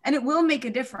 and it will make a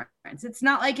difference. It's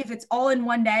not like if it's all in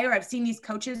one day, or I've seen these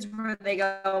coaches where they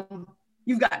go,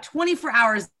 you've got 24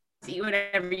 hours to eat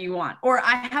whatever you want. Or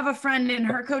I have a friend and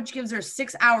her coach gives her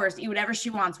 6 hours to eat whatever she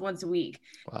wants once a week.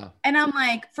 Wow. And I'm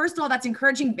like, first of all, that's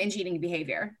encouraging binge eating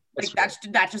behavior. Like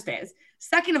that just is.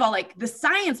 Second of all, like the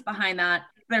science behind that,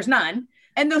 there's none.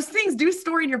 And those things do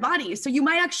store in your body. So you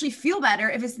might actually feel better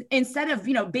if it's instead of,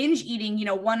 binge eating,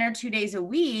 1 or 2 days a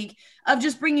week, of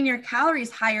just bringing your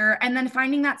calories higher and then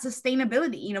finding that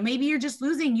sustainability. Maybe you're just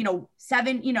losing,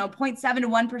 0.7 to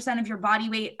 1% of your body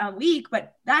weight a week,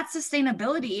 but that's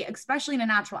sustainability, especially in a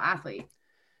natural athlete.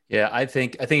 Yeah, I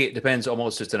think it depends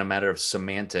almost just in a matter of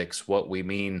semantics, what we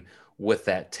mean with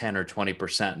that 10 or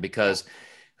 20%, because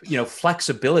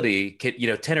flexibility can,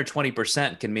 10 or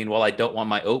 20% can mean, well, I don't want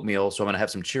my oatmeal, so I'm going to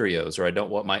have some Cheerios, or I don't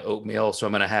want my oatmeal, so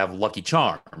I'm going to have Lucky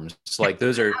Charms. Like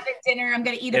those are having dinner. I'm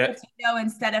going to eat a potato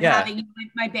instead of having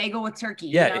my bagel with turkey.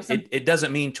 Yeah. It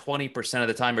doesn't mean 20% of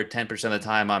the time or 10% of the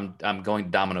time I'm going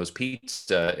to Domino's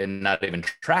Pizza and not even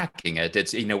tracking it.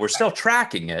 It's, we're still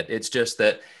tracking it. It's just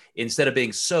that instead of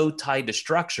being so tied to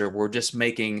structure, we're just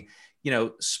making,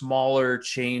 smaller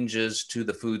changes to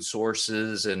the food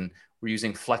sources, and we're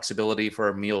using flexibility for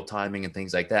our meal timing and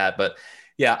things like that. But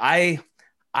yeah,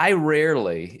 I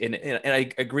rarely, and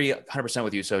I agree 100%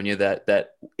 with you, Sonia,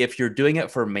 that if you're doing it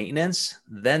for maintenance,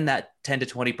 then that 10 to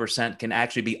 20% can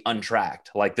actually be untracked.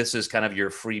 Like this is kind of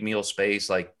your free meal space,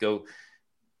 like go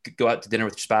out to dinner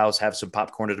with your spouse, have some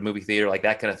popcorn at a movie theater, like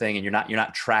that kind of thing. And you're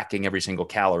not tracking every single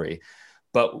calorie.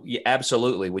 But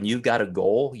absolutely, when you've got a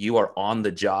goal, you are on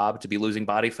the job to be losing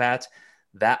body fat,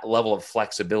 that level of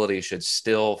flexibility should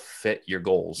still fit your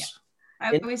goals.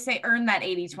 Yeah. I always say earn that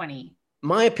 80-20.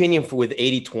 My opinion with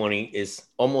 80-20 is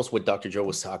almost what Dr. Joe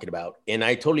was talking about. And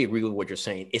I totally agree with what you're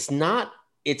saying. It's not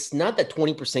that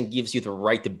 20% gives you the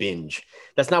right to binge.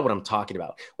 That's not what I'm talking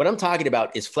about. What I'm talking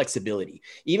about is flexibility.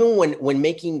 Even when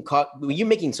you're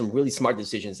making some really smart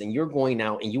decisions and you're going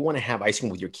out and you want to have ice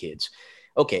cream with your kids.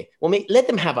 Okay, well, let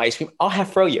them have ice cream. I'll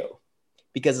have froyo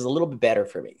because it's a little bit better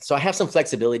for me. So I have some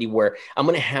flexibility where I'm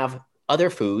going to have other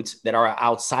foods that are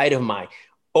outside of my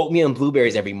oatmeal and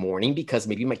blueberries every morning, because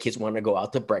maybe my kids want to go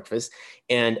out to breakfast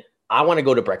and I want to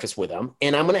go to breakfast with them.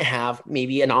 And I'm going to have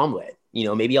maybe an omelet.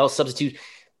 Maybe I'll substitute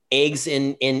eggs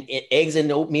and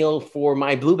oatmeal for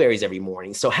my blueberries every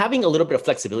morning. So having a little bit of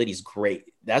flexibility is great.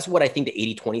 That's what I think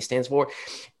the 80-20 stands for.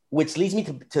 Which leads me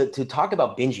to talk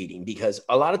about binge eating, because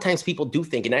a lot of times people do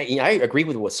think, and I agree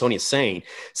with what Sonia's saying.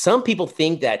 Some people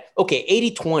think that, okay,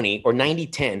 80-20 or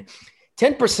 90-10,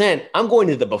 10%, I'm going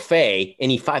to the buffet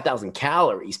and eat 5,000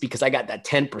 calories because I got that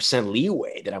 10%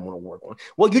 leeway that I want to work on.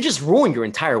 Well, you just ruined your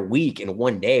entire week in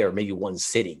one day or maybe one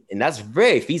sitting. And that's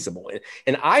very feasible.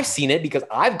 And I've seen it because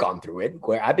I've gone through it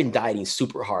where I've been dieting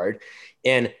super hard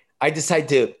and I decide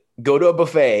to go to a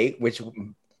buffet, which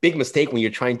big mistake when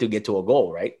you're trying to get to a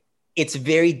goal, right? It's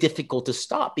very difficult to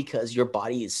stop because your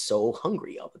body is so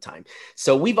hungry all the time.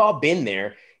 So we've all been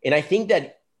there. And I think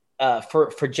that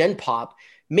for Gen Pop,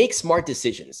 make smart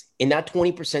decisions in that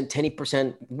 20%,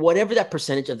 10%, whatever that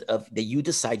percentage of that you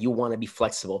decide you want to be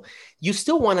flexible. You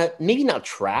still want to maybe not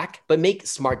track, but make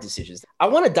smart decisions. I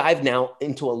want to dive now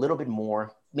into a little bit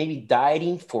more, maybe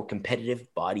dieting for competitive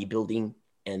bodybuilding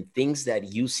and things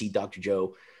that you see, Dr.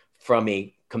 Joe, from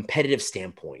a competitive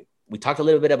standpoint. We talked a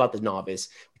little bit about the novice.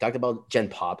 We talked about Gen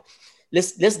Pop.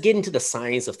 Let's get into the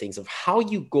science of things, of how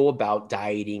you go about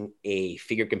dieting a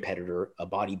figure competitor, a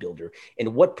bodybuilder,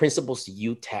 and what principles do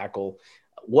you tackle?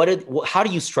 How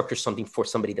do you structure something for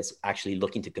somebody that's actually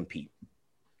looking to compete?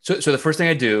 So the first thing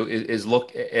I do is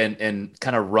look and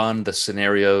kind of run the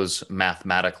scenarios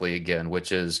mathematically again,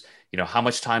 which is, how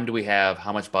much time do we have?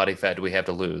 How much body fat do we have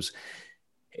to lose?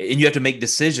 And you have to make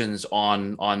decisions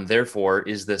on therefore,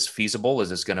 is this feasible? Is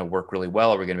this going to work really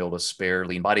well? Are we going to be able to spare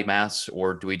lean body mass,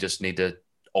 or do we just need to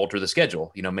alter the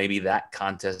schedule? Maybe that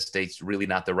contest state's really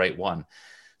not the right one.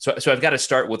 So I've got to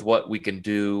start with what we can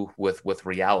do with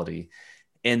reality.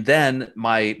 And then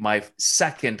my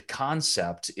second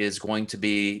concept is going to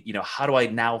be, how do I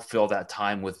now fill that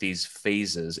time with these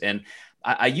phases? And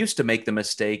I used to make the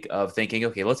mistake of thinking,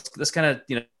 okay, let's kind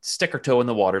of, stick our toe in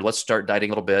the water. Let's start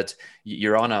dieting a little bit.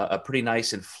 You're on a pretty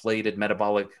nice inflated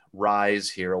metabolic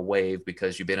rise here, a wave,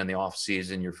 because you've been in the off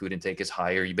season, your food intake is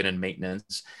higher, you've been in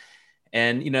maintenance.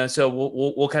 And, so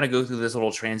we'll kind of go through this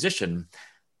little transition.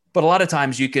 But a lot of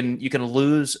times you can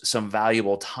lose some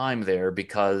valuable time there,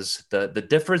 because the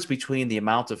difference between the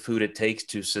amount of food it takes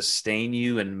to sustain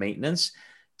you in maintenance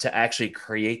to actually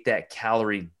create that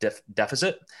calorie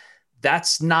deficit,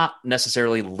 that's not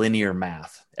necessarily linear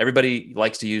math. Everybody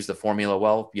likes to use the formula.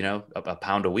 Well, a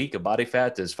pound a week of body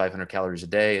fat is 500 calories a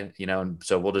day, and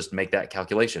so we'll just make that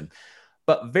calculation.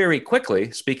 But very quickly,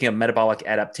 speaking of metabolic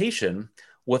adaptation,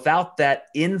 without that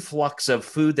influx of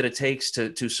food that it takes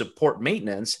to support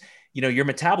maintenance, your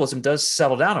metabolism does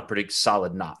settle down a pretty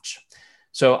solid notch.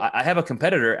 So I have a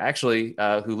competitor actually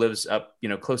who lives up,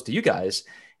 close to you guys,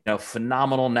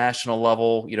 phenomenal national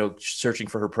level, searching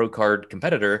for her pro card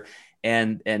competitor.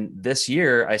 And this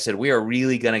year I said, we are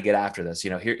really going to get after this.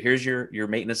 Here's your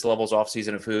maintenance levels off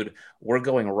season of food. We're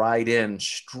going right in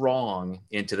strong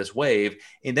into this wave.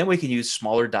 And then we can use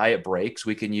smaller diet breaks.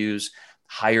 We can use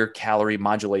higher calorie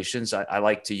modulations. I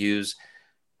like to use,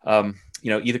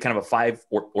 either kind of a 5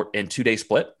 or 2 day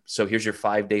split. So here's your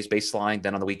 5 days baseline.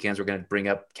 Then on the weekends, we're going to bring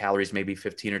up calories, maybe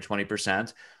 15 or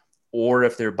 20%. Or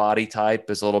if their body type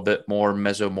is a little bit more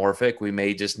mesomorphic, we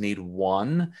may just need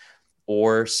 1.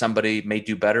 Or somebody may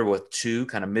do better with 2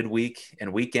 kind of midweek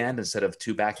and weekend instead of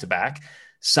 2 back to back.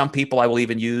 Some people I will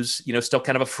even use, still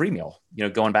kind of a free meal,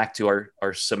 going back to our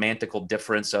semantical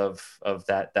difference of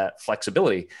that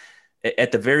flexibility.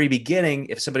 At the very beginning,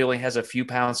 if somebody only has a few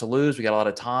pounds to lose, we got a lot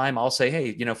of time. I'll say,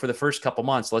 hey, for the first couple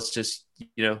months, let's just,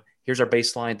 here's our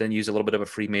baseline, then use a little bit of a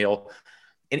free meal.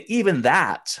 And even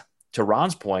that, to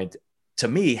Ron's point, to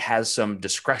me has some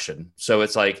discretion. So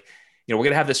it's like, we're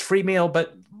going to have this free meal,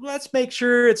 but let's make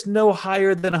sure it's no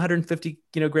higher than 150,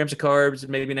 grams of carbs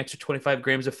and maybe an extra 25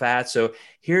 grams of fat. So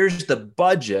here's the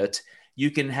budget.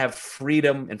 You can have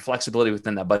freedom and flexibility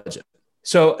within that budget.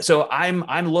 So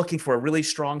I'm looking for a really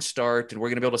strong start, and we're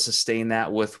going to be able to sustain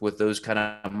that with those kind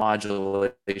of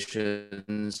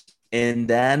modulations. And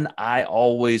then I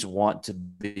always want to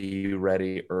be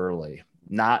ready early,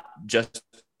 not just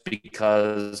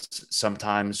because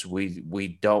sometimes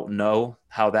we don't know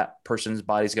how that person's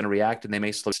body is going to react, and they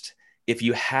may slow. If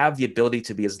you have the ability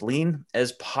to be as lean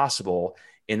as possible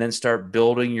and then start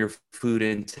building your food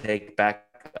intake back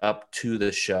up to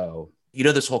the show,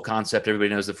 this whole concept, everybody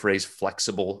knows the phrase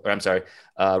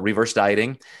reverse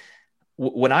dieting.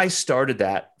 When I started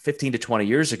that 15 to 20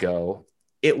 years ago,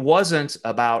 it wasn't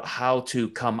about how to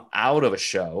come out of a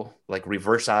show, like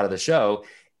reverse out of the show.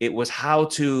 It was how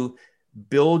to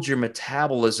build your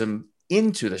metabolism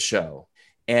into the show.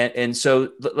 And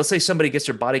so let's say somebody gets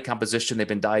their body composition, they've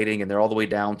been dieting and they're all the way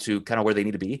down to kind of where they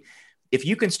need to be. If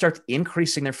you can start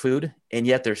increasing their food and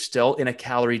yet they're still in a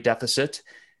calorie deficit,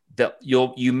 that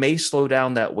you may slow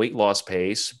down that weight loss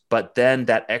pace, but then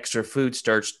that extra food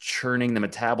starts churning the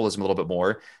metabolism a little bit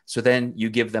more. So then you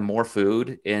give them more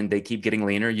food and they keep getting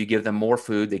leaner. You give them more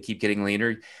food, they keep getting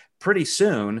leaner. Pretty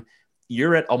soon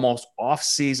you're at almost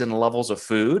off-season levels of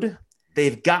food.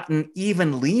 They've gotten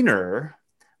even leaner,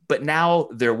 but now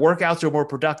their workouts are more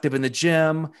productive in the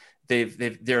gym.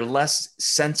 They're less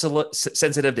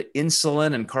sensitive to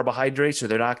insulin and carbohydrates, so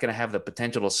they're not going to have the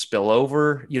potential to spill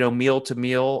over, meal to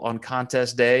meal on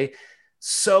contest day.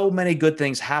 So many good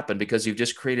things happen because you've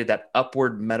just created that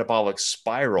upward metabolic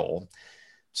spiral.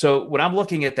 So when I'm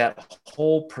looking at that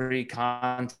whole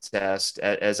pre-contest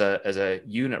as a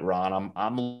unit, Ron,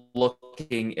 I'm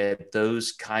looking at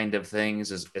those kind of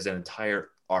things as an entire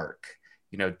arc.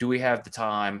 Do we have the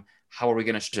time? How are we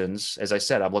going to, as I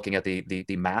said, I'm looking at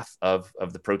the math of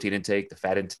the protein intake, the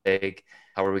fat intake.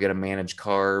 How are we going to manage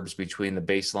carbs between the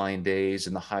baseline days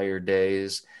and the higher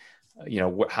days?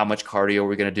 How much cardio are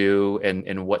we going to do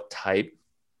and what type?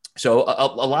 So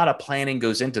a lot of planning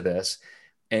goes into this.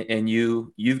 And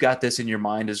you've got this in your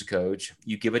mind as a coach,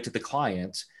 you give it to the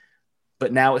client,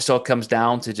 but now it still comes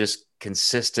down to just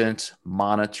consistent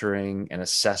monitoring and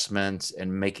assessment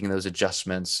and making those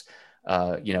adjustments,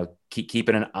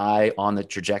 keeping an eye on the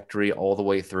trajectory all the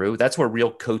way through. That's where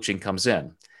real coaching comes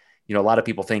in. A lot of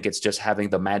people think it's just having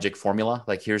the magic formula,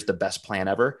 like here's the best plan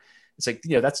ever. It's like,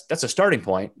 that's a starting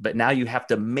point, but now you have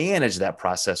to manage that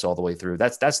process all the way through.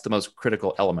 That's the most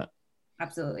critical element.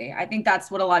 Absolutely. I think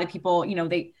that's what a lot of people,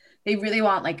 they really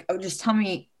want, like, oh, just tell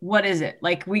me, what is it?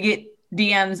 Like, we get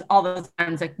DMs all the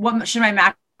time. It's like, what should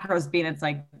my macros be? And it's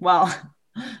like, well,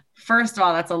 first of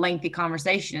all, that's a lengthy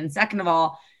conversation. And second of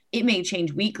all, it may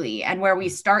change weekly, and where we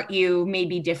start you may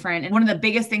be different. And one of the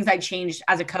biggest things I changed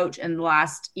as a coach in the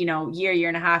last, year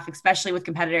and a half, especially with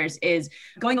competitors, is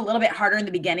going a little bit harder in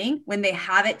the beginning when they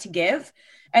have it to give.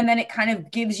 And then it kind of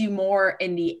gives you more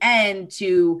in the end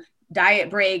to diet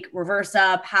break, reverse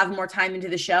up, have more time into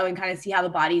the show and kind of see how the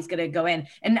body's going to go in.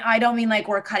 And I don't mean like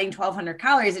we're cutting 1,200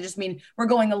 calories. I just mean we're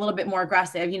going a little bit more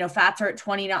aggressive. Fats are at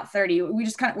 20, not 30. We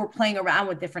just we're playing around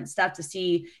with different stuff to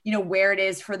see, where it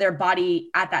is for their body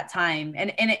at that time.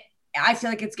 And I feel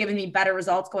like it's given me better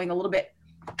results going a little bit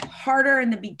harder in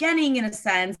the beginning in a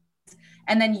sense,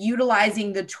 and then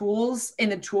utilizing the tools in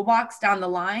the toolbox down the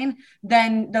line,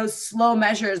 then those slow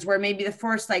measures where maybe the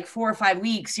first 4 or 5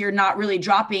 weeks, you're not really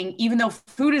dropping, even though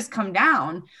food has come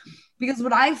down. Because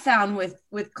what I've found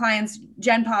with clients,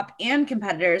 Gen Pop and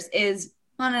competitors, is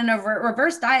on a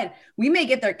reverse diet, we may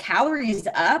get their calories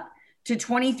up to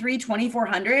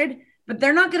 2,400, but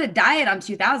they're not going to diet on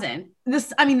 2000.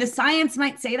 The science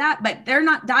might say that, but they're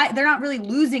not really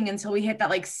losing until we hit that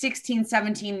like 16,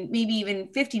 17, maybe even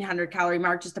 1500 calorie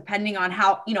mark, just depending on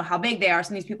how big they are.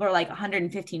 Some of these people are like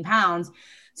 115 pounds.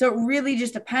 So it really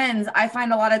just depends. I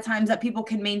find a lot of times that people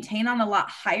can maintain on a lot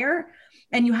higher,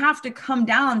 and you have to come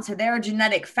down to their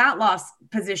genetic fat loss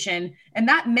position. And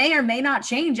that may or may not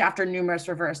change after numerous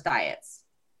reverse diets.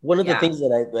 One of the things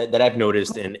that I've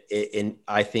noticed, and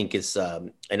I think is,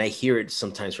 and I hear it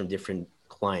sometimes from different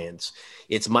clients,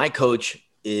 it's my coach.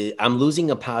 I'm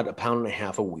losing about a pound and a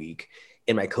half a week,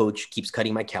 and my coach keeps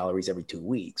cutting my calories every 2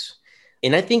 weeks.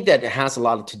 And I think that it has a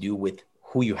lot to do with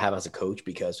who you have as a coach,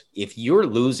 because if you're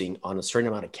losing on a certain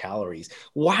amount of calories,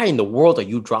 why in the world are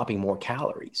you dropping more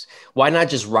calories? Why not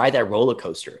just ride that roller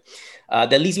coaster?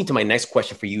 That leads me to my next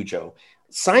question for you, Joe.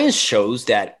 Science shows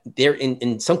that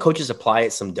some coaches apply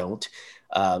it, some don't.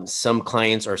 Some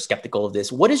clients are skeptical of this.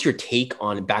 What is your take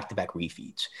on back-to-back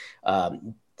refeeds?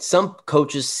 Some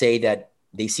coaches say that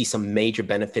they see some major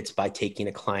benefits by taking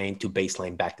a client to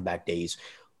baseline back-to-back days.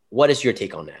 What is your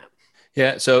take on that?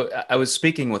 Yeah. So I was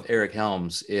speaking with Eric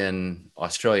Helms in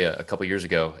Australia a couple of years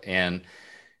ago, and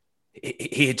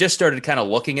he had just started kind of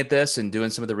looking at this and doing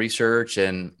some of the research.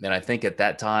 And I think at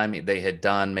that time they had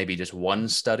done maybe just one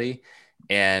study.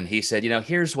 And he said,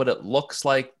 here's what it looks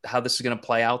like, how this is going to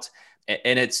play out.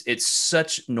 And it's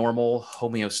such normal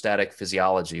homeostatic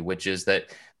physiology, which is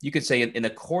that you could say in the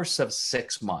course of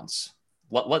 6 months,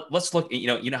 let's look,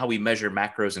 how we measure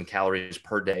macros and calories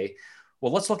per day.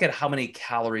 Well, let's look at how many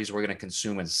calories we're going to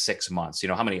consume in 6 months,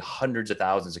 how many hundreds of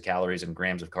thousands of calories and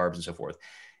grams of carbs and so forth.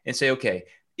 And say, okay,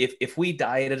 if we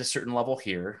diet at a certain level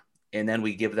here, and then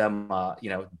we give them,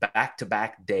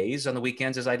 back-to-back days on the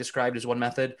weekends, as I described as one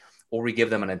method, or we give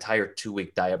them an entire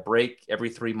 2-week diet break every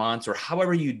 3 months, or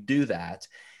however you do that,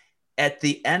 at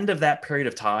the end of that period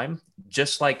of time,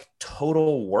 just like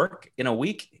total work in a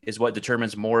week is what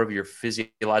determines more of your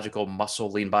physiological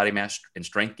muscle, lean body mass, and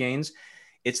strength gains.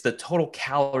 It's the total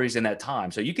calories in that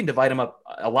time. So you can divide them up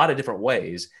a lot of different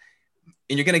ways,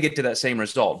 and you're going to get to that same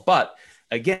result. But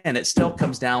again, it still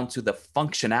comes down to the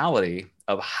functionality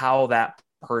of how that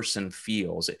person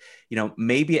feels.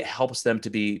 Maybe it helps them to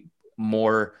be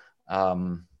more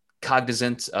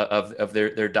cognizant of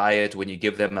their diet when you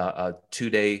give them a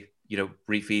 2-day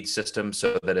refeed system,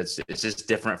 so that it's just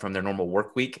different from their normal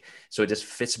work week, so it just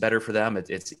fits better for them.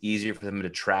 It's easier for them to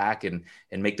track and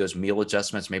make those meal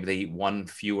adjustments. Maybe they eat one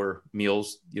fewer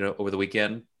meals over the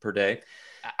weekend per day.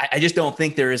 I just don't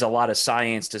think there is a lot of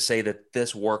science to say that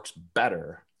this works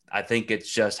better. I think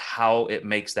it's just how it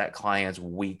makes that client's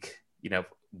week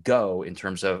go in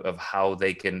terms of how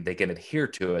they can adhere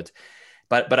to it.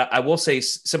 But I will say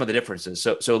some of the differences.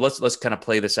 So let's kind of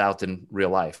play this out in real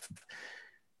life.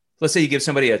 Let's say you give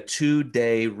somebody a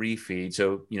 2-day refeed.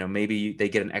 So, maybe they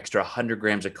get an extra 100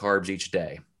 grams of carbs each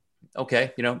day.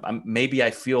 Okay. Maybe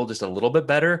I feel just a little bit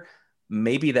better.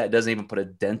 Maybe that doesn't even put a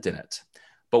dent in it.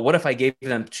 But what if I gave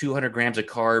them 200 grams of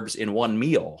carbs in one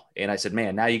meal? And I said,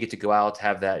 man, now you get to go out,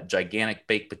 have that gigantic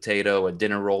baked potato, a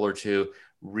dinner roll or two,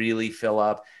 really fill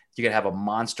up. You're going to have a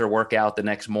monster workout the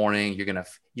next morning. You're going to,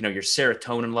 your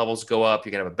serotonin levels go up.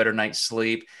 You're going to have a better night's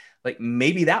sleep. Like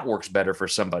maybe that works better for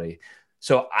somebody.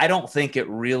 So I don't think it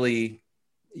really,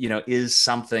 is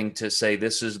something to say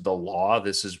this is the law.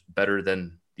 This is better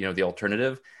than, the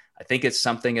alternative. I think it's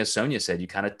something, as Sonia said, you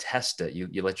kind of test it.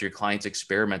 You let your clients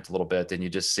experiment a little bit and you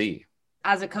just see.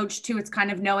 As a coach too, it's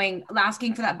kind of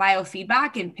asking for that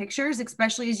biofeedback in pictures,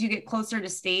 especially as you get closer to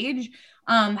stage.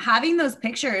 Having those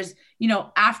pictures,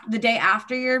 after the day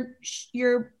after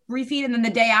your refeed and then the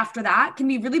day after that can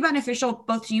be really beneficial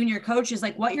both to you and your coach, is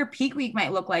like what your peak week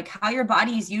might look like, how your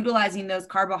body is utilizing those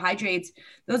carbohydrates.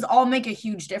 Those all make a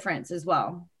huge difference as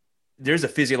well. There's a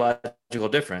physiological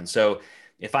difference. So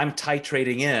if I'm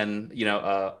titrating in,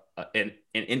 an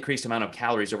increased amount of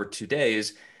calories over 2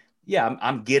 days, yeah,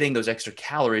 I'm getting those extra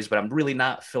calories, but I'm really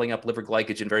not filling up liver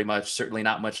glycogen very much, certainly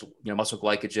not much, muscle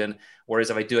glycogen.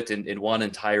 Whereas if I do it in one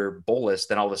entire bolus,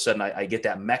 then all of a sudden I get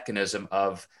that mechanism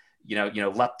of,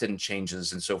 leptin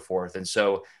changes and so forth. And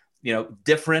so,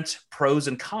 different pros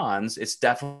and cons, it's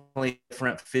definitely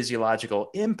different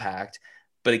physiological impact.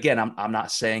 But again, I'm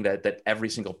not saying that every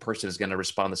single person is going to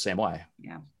respond the same way.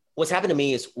 Yeah. What's happened to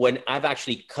me is when I've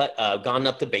actually gone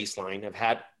up to baseline, I've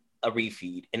had a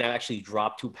refeed and I actually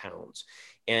dropped 2 pounds.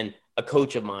 And a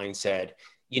coach of mine said,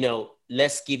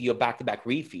 let's give you a back-to-back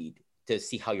refeed to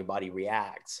see how your body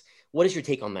reacts. What is your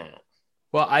take on that?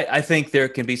 Well, I think there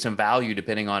can be some value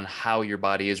depending on how your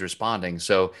body is responding.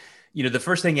 So, the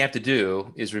first thing you have to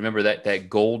do is remember that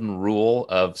golden rule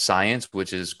of science,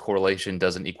 which is correlation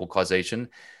doesn't equal causation.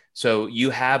 So you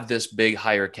have this big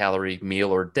higher calorie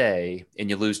meal or day and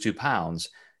you lose 2 pounds.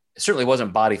 It certainly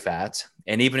wasn't body fat.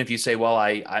 And even if you say, well,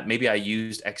 maybe I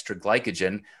used extra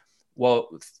glycogen.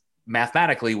 Well,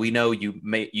 mathematically, we know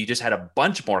you just had a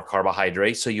bunch more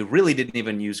carbohydrates. So you really didn't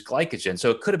even use glycogen.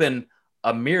 So it could have been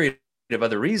a myriad of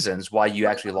other reasons why you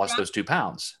actually lost those 2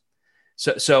 pounds.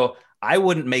 So I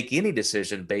wouldn't make any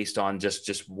decision based on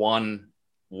just one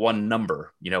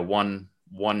number,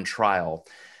 one trial.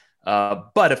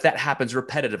 But if that happens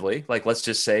repetitively, like let's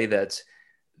just say that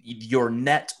your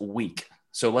net week.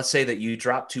 So let's say that you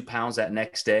drop 2 pounds that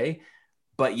next day,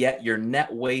 but yet your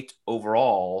net weight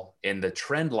overall in the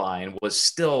trend line was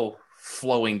still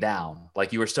flowing down,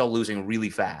 like you were still losing really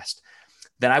fast.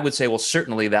 Then I would say, well,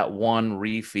 certainly that one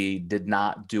refeed did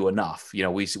not do enough.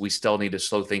 We still need to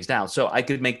slow things down. So I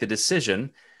could make the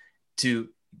decision to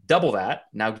double that,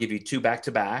 now give you 2 back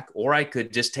to back, or I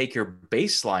could just take your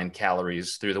baseline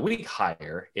calories through the week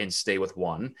higher and stay with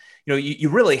one. You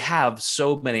really have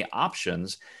so many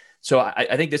options. So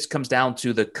I think this comes down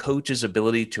to the coach's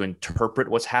ability to interpret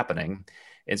what's happening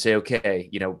and say, okay,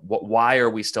 why are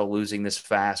we still losing this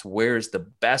fast? Where's the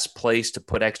best place to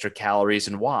put extra calories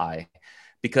and why?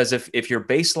 Because if your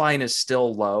baseline is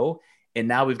still low and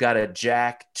now we've got to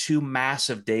jack 2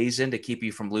 massive days in to keep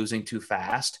you from losing too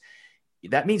fast,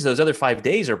 that means those other 5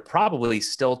 days are probably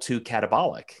still too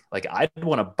catabolic. Like I'd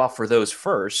want to buffer those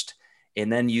first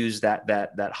and then use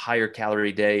that higher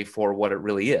calorie day for what it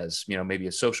really is, maybe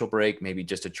a social break, maybe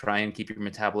just to try and keep your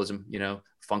metabolism,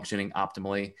 functioning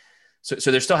optimally.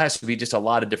 So there still has to be just a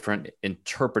lot of different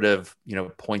interpretive,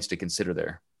 points to consider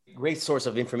there. Great source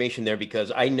of information there,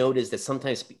 because I noticed that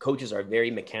sometimes coaches are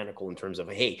very mechanical in terms of,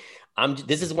 hey,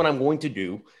 this is what I'm going to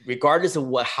do, regardless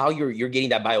of how you're getting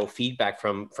that biofeedback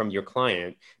from your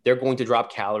client. They're going to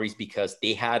drop calories because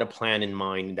they had a plan in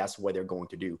mind, and that's what they're going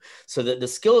to do. So the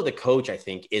skill of the coach, I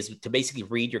think, is to basically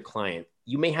read your client.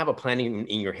 You may have a plan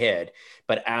in your head,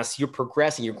 but as you're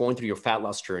progressing, you're going through your fat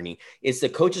loss journey, it's the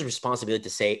coach's responsibility to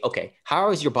say, okay,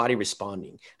 how is your body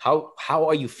responding? How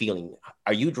are you feeling?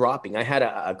 Are you dropping? I had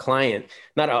a client,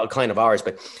 not a client of ours,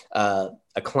 but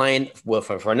a client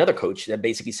for another coach that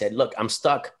basically said, look, I'm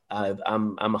stuck.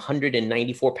 I'm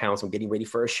 194 pounds. I'm getting ready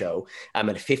for a show. I'm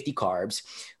at 50 carbs.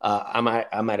 I'm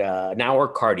at an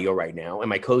hour cardio right now. And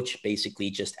my coach basically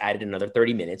just added another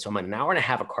 30 minutes. So I'm at an hour and a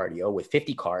half of cardio with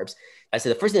 50 carbs. I said,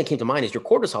 the first thing that came to mind is your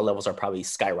cortisol levels are probably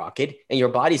skyrocketed and your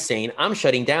body's saying, I'm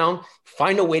shutting down.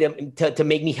 Find a way to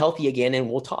make me healthy again, and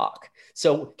we'll talk.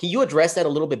 So can you address that a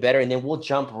little bit better? And then we'll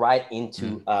jump right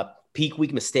into peak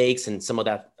week mistakes and some of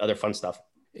that other fun stuff.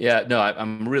 Yeah, no,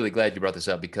 I'm really glad you brought this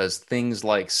up, because things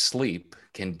like sleep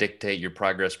can dictate your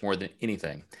progress more than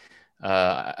anything.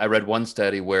 I read one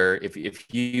study where if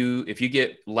you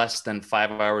get less than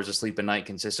 5 hours of sleep a night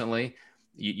consistently,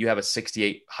 you have a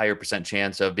 68% higher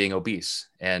chance of being obese.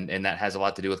 And that has a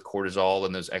lot to do with cortisol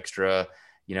and those extra,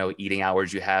 eating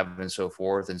hours you have and so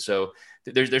forth. And so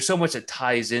there's so much that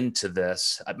ties into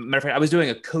this. Matter of fact, I was doing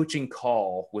a coaching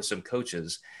call with some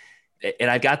coaches, and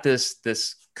I got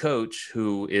this coach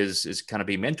who is kind of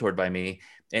being mentored by me.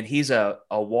 And he's a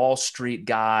Wall Street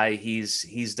guy.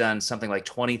 He's done something like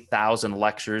 20,000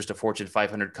 lectures to Fortune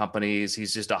 500 companies.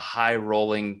 He's just a high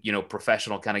rolling,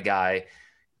 professional kind of guy,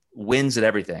 wins at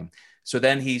everything. So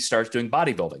then he starts doing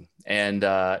bodybuilding, and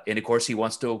of course he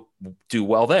wants to do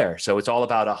well there. So it's all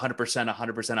about 100%, 100%,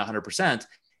 100%.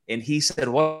 And he said,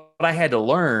 what I had to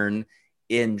learn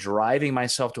in driving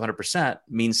myself to 100%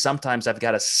 means sometimes I've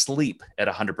got to sleep at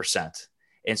 100%.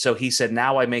 And so he said,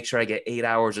 now I make sure I get 8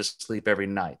 hours of sleep every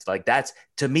night. Like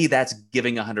to me, that's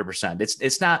giving 100%.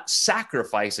 It's not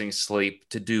sacrificing sleep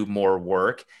to do more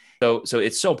work. So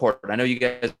it's so important. I know you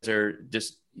guys are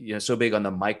just, so big on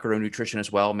the micronutrition as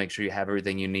well. Make sure you have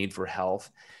everything you need for health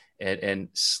and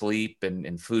sleep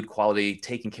and food quality,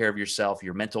 taking care of yourself,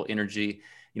 your mental energy.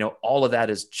 All of that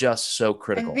is just so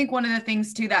critical. I think one of the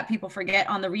things too that people forget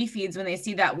on the refeeds when they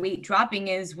see that weight dropping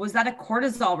was that a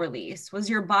cortisol release? Was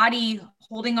your body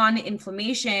holding on to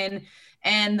inflammation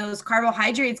and those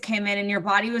carbohydrates came in and your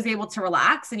body was able to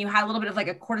relax and you had a little bit of like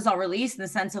a cortisol release in the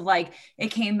sense of like it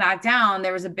came back down?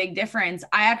 There was a big difference.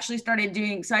 I actually started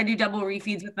I do double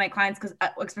refeeds with my clients because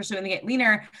especially when they get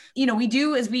leaner, we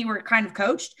do as we were kind of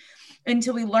coached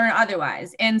until we learn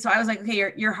otherwise. And so I was like,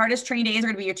 okay, your hardest training days are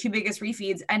going to be your 2 biggest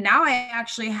refeeds. And now I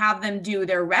actually have them do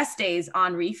their rest days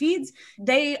on refeeds.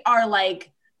 They are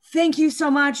like, thank you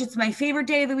so much. It's my favorite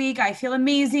day of the week. I feel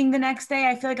amazing the next day.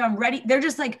 I feel like I'm ready. They're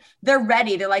just like, they're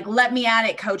ready. They're like, let me at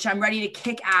it, coach. I'm ready to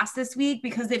kick ass this week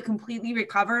because they've completely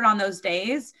recovered on those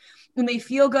days and they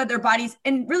feel good. Their bodies.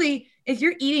 And really, if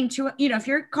you're eating if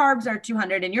your carbs are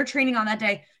 200 and you're training on that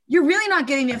day, you're really not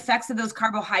getting the effects of those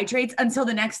carbohydrates until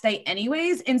the next day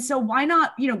anyways. And so why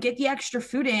not, get the extra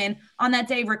food in on that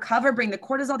day, recover, bring the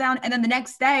cortisol down. And then the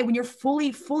next day when you're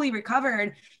fully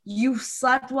recovered, you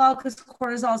slept well because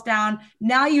cortisol's down.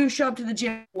 Now you show up to the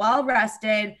gym well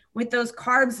rested with those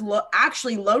carbs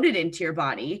actually loaded into your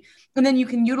body. And then you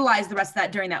can utilize the rest of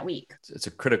that during that week. It's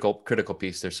a critical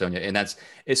piece there, Sonia. And that's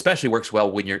especially works well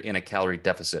when you're in a calorie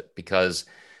deficit, because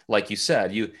like you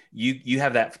said, you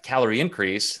have that calorie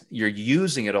increase, you're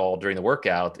using it all during the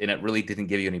workout, and it really didn't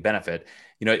give you any benefit.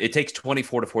 It takes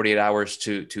 24 to 48 hours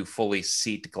to fully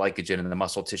seat glycogen in the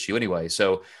muscle tissue anyway.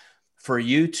 So for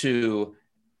you to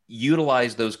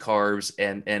utilize those carbs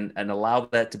and allow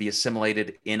that to be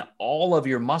assimilated in all of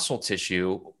your muscle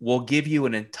tissue will give you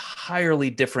an entirely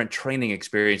different training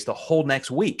experience the whole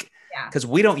next week. Because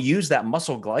we don't use that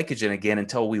muscle glycogen again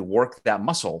until we work that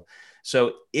muscle.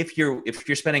 So if you're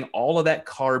spending all of that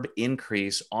carb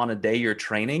increase on a day you're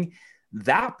training,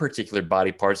 that particular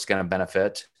body part's going to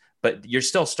benefit, but you're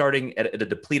still starting at a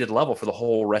depleted level for the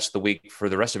whole rest of the week for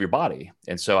the rest of your body.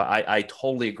 And so I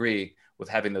totally agree with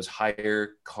having those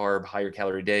higher carb, higher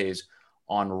calorie days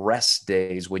on rest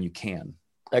days when you can.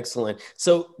 Excellent.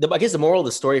 So I guess the moral of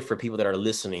the story for people that are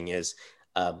listening is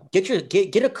get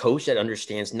a coach that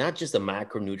understands not just the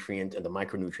macronutrient and the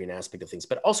micronutrient aspect of things,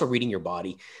 but also reading your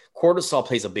body. Cortisol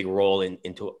plays a big role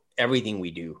into everything we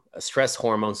do. Stress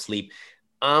hormone, sleep.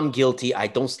 I'm guilty. I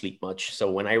don't sleep much.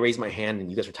 So when I raised my hand and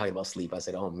you guys were talking about sleep, I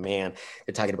said, oh man,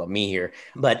 they're talking about me here.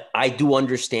 But I do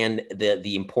understand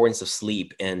the importance of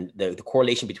sleep and the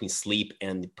correlation between sleep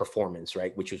and performance,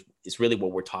 right? Which is really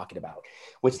what we're talking about,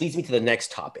 which leads me to the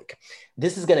next topic.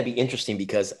 This is going to be interesting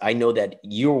because I know that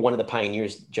you're one of the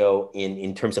pioneers, Joe,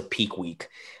 in terms of peak week.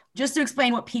 Just to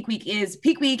explain what peak week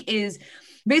is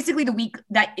basically the week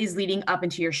that is leading up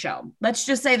into your show. Let's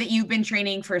just say that you've been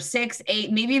training for 6,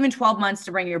 8, maybe even 12 months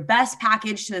to bring your best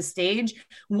package to the stage.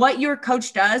 What your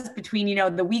coach does between,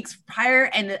 the weeks prior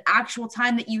and the actual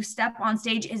time that you step on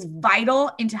stage is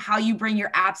vital into how you bring your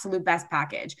absolute best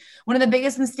package. One of the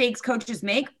biggest mistakes coaches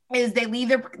make is they leave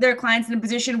their clients in a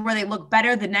position where they look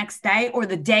better the next day or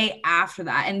the day after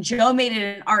that. And Joe made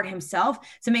it an art himself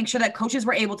to make sure that coaches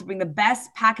were able to bring the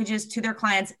best packages to their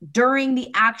clients during the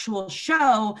actual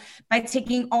show by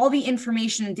taking all the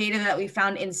information and data that we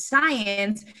found in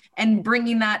science and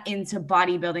bringing that into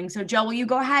bodybuilding. So Joe, will you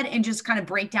go ahead and just kind of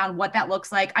break down what that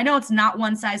looks like? I know it's not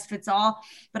one size fits all,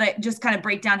 but I just kind of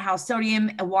break down how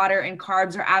sodium, water, and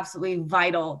carbs are absolutely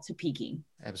vital to peaking.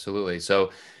 Absolutely.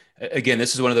 So again,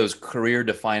 this is one of those career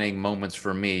defining moments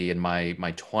for me in my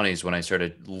 20s when I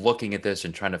started looking at this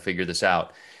and trying to figure this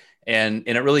out. And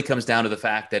it really comes down to the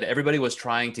fact that everybody was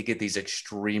trying to get these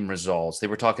extreme results. They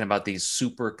were talking about these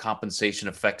super compensation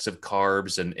effects of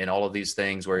carbs and all of these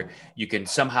things where you can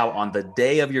somehow on the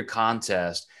day of your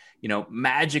contest,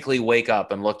 magically wake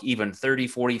up and look even 30,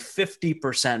 40,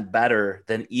 50% better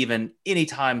than even any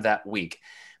time that week.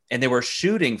 And they were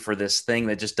shooting for this thing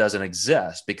that just doesn't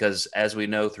exist because, as we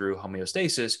know through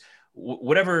homeostasis,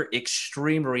 whatever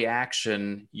extreme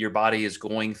reaction your body is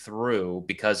going through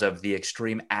because of the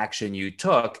extreme action you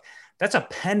took, that's a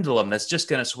pendulum that's just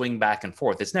going to swing back and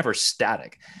forth. It's never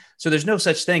static. So there's no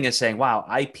such thing as saying, wow,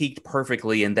 I peaked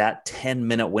perfectly in that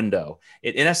 10-minute window.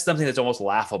 And that's something that's almost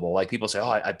laughable. Like people say, oh,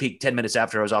 I peaked 10 minutes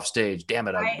after I was off stage. Damn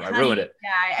it, I ruined it. Yeah,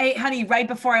 I ate honey right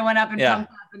before I went up and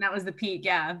pumped up, and that was the peak.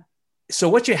 Yeah. So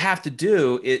what you have to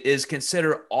do is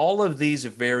consider all of these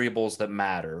variables that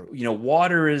matter.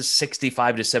 Water is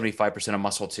 65 to 75% of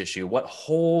muscle tissue. What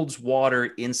holds water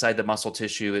inside the muscle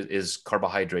tissue is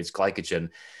carbohydrates, glycogen.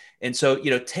 And so,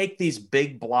 take these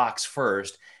big blocks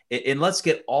first and let's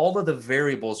get all of the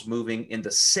variables moving in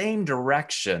the same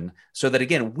direction so that,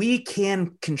 again, we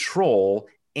can control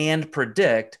and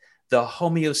predict the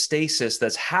homeostasis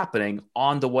that's happening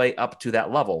on the way up to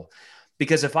that level.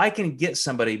 Because if I can get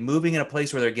somebody moving in a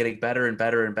place where they're getting better and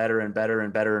better and better and better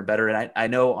and better and better, and I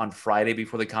know on Friday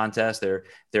before the contest, they're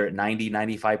at 90,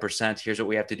 95%. Here's what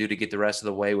we have to do to get the rest of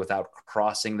the way without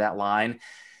crossing that line.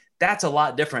 That's a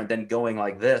lot different than going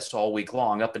like this all week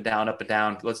long, up and down, up and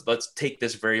down. Let's take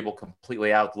this variable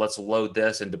completely out. Let's load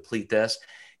this and deplete this.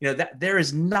 That there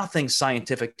is nothing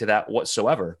scientific to that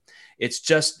whatsoever. It's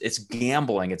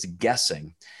gambling. It's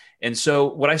guessing. And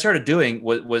so what I started doing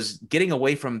was getting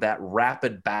away from that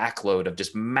rapid backload of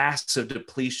just massive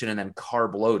depletion and then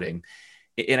carb loading.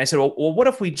 And I said, well, what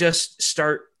if we just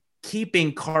start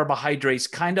keeping carbohydrates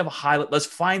kind of high? Let's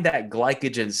find that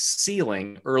glycogen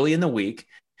ceiling early in the week,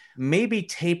 maybe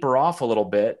taper off a little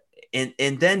bit, and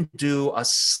then do a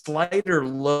slighter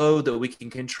load that we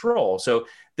can control. So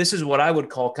this is what I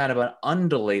would call kind of an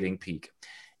undulating peak.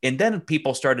 And then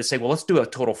people started to say, well, let's do a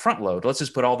total front load. Let's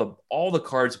just put all the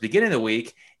carbs beginning of the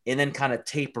week and then kind of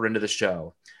taper into the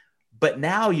show. But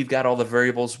now you've got all the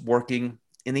variables working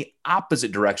in the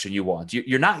opposite direction you want.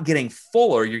 You're not getting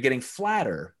fuller, you're getting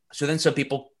flatter. So then some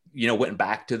people, went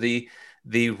back to the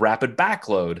rapid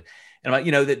backload. And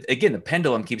that again, the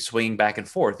pendulum keeps swinging back and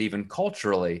forth, even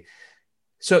culturally.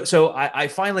 So I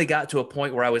finally got to a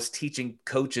point where I was teaching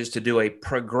coaches to do a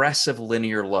progressive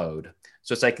linear load.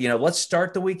 So it's like, let's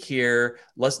start the week here.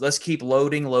 Let's keep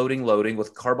loading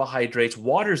with carbohydrates.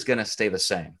 Water's going to stay the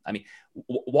same. I mean,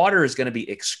 water is going to be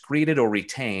excreted or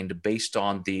retained based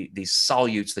on the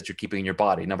solutes that you're keeping in your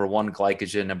body. Number one,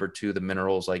 glycogen. Number two, the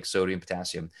minerals like sodium,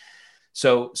 potassium.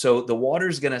 So the water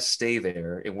is going to stay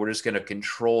there, and we're just going to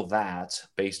control that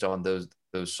based on those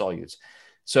solutes.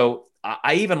 So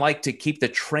I even like to keep the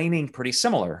training pretty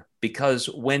similar, because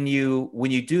when you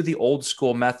do the old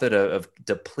school method of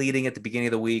depleting at the beginning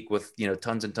of the week with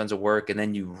tons and tons of work, and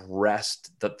then you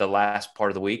rest the last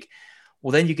part of the week,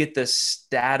 well, then you get this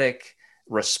static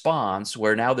response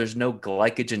where now there's no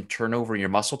glycogen turnover in your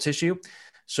muscle tissue.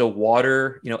 So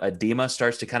water, edema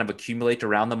starts to kind of accumulate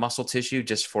around the muscle tissue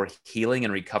just for healing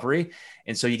and recovery.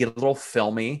 And so you get a little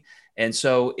filmy. And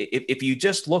so if you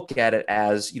just look at it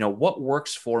as, what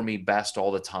works for me best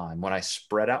all the time, when I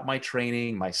spread out my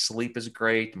training, my sleep is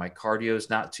great, my cardio is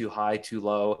not too high, too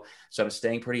low. So I'm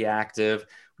staying pretty active.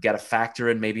 We got to factor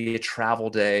in maybe a travel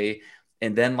day.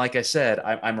 And then, like I said,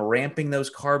 I'm ramping those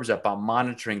carbs up. I'm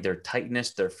monitoring their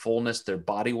tightness, their fullness, their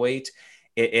body weight.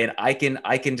 And I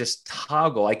can just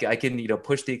toggle. I can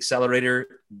push the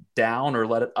accelerator down or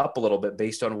let it up a little bit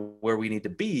based on where we need to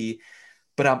be.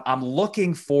 But I'm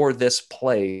looking for this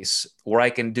place where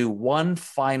I can do one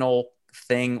final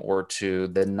thing or two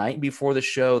the night before the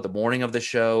show, the morning of the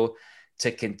show,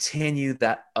 to continue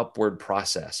that upward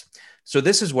process. So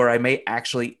this is where I may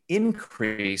actually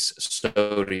increase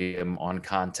sodium on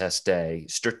contest day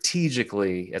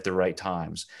strategically at the right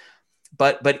times.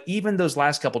 But even those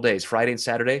last couple of days, Friday and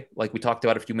Saturday, like we talked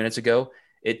about a few minutes ago,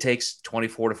 it takes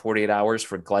 24 to 48 hours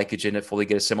for glycogen to fully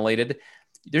get assimilated.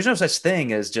 There's no such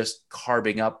thing as just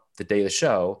carbing up the day of the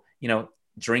show.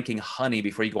 Drinking honey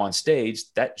before you go on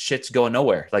stage, that shit's going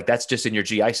nowhere. Like, that's just in your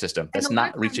GI system. That's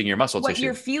not reaching your muscle tissue. What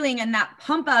you're feeling and that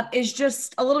pump up is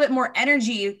just a little bit more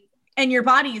energy, and your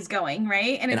body is going,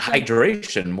 right? And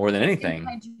hydration more than anything.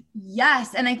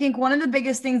 Yes. And I think one of the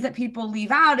biggest things that people leave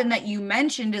out, and that you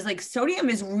mentioned, is like sodium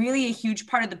is really a huge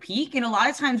part of the peak. And a lot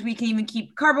of times we can even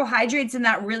keep carbohydrates in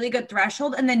that really good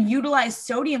threshold and then utilize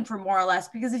sodium for more or less.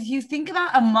 Because if you think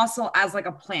about a muscle as like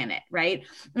a planet, right?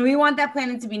 And we want that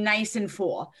planet to be nice and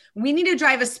full. We need to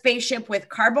drive a spaceship with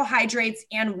carbohydrates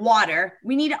and water.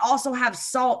 We need to also have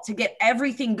salt to get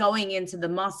everything going into the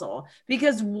muscle,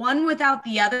 because one without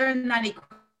the other in that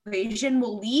equation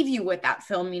will leave you with that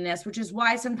filminess, which is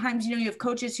why sometimes, you have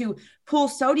coaches who pull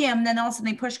sodium, then all of a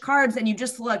sudden they push carbs, and you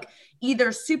just look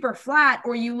either super flat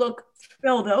or you look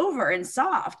filled over and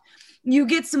soft. You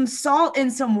get some salt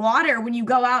and some water when you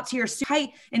go out to your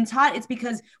tight and taut. It's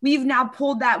because we've now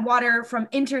pulled that water from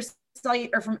intercellular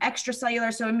or from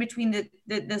extracellular, so in between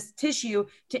this tissue,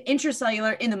 to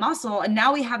intracellular in the muscle, and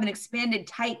now we have an expanded,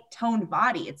 tight, toned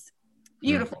body. It's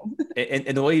beautiful.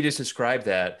 And the way you just described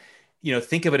that,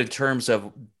 think of it in terms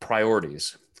of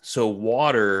priorities. So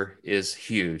water is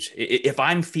huge. If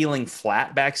I'm feeling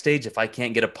flat backstage, if I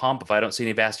can't get a pump, if I don't see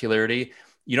any vascularity,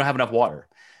 you don't have enough water.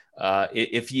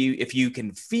 If you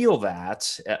can feel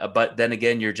that, but then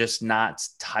again, you're just not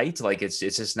tight, like it's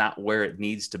just not where it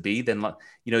needs to be, then,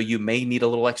 you may need a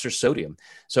little extra sodium.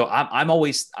 So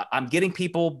I'm getting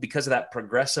people, because of that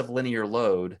progressive linear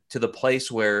load, to the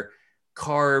place where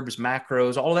carbs,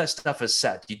 macros, all of that stuff is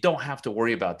set. You don't have to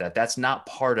worry about that. That's not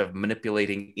part of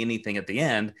manipulating anything at the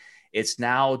end. It's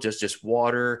now just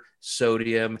water,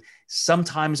 sodium,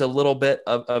 sometimes a little bit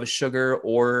of sugar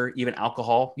or even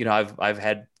alcohol. I've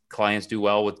had clients do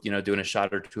well with, doing a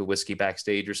shot or two of whiskey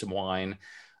backstage or some wine,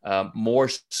 more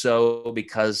so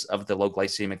because of the low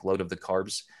glycemic load of the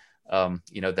carbs.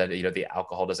 The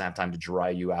alcohol doesn't have time to dry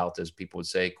you out, as people would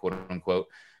say, quote unquote.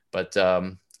 But,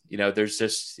 there's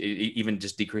just even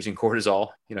just decreasing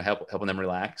cortisol, helping them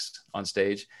relax on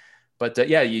stage. But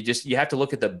you have to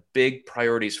look at the big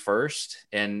priorities first,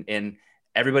 and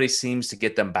everybody seems to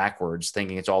get them backwards,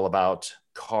 thinking it's all about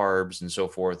carbs and so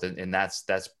forth. And that's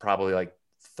probably like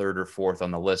third or fourth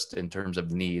on the list in terms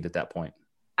of need at that point.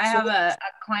 I have a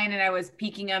client, and I was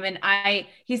peaking him, and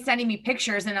he's sending me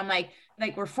pictures, and I'm like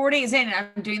we're 4 days in, and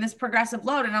I'm doing this progressive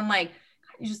load, and I'm like,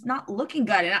 you're just not looking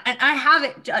good. And I have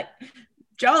it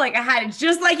Joe, like I had it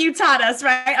just like you taught us,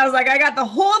 right? I was like, I got the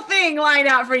whole thing lined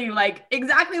out for you, like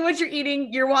exactly what you're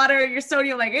eating, your water, your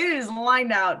sodium, like it is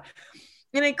lined out.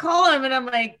 And I call him and I'm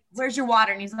like, where's your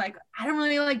water? And he's like, I don't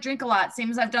really like drink a lot, same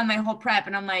as I've done my whole prep.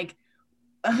 And I'm like,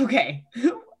 okay.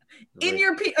 In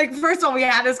your like, first of all, we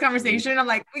had this conversation. I'm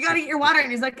like, we got to get your water. And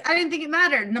he's like, I didn't think it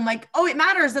mattered. And I'm like, oh, it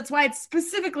matters. That's why it's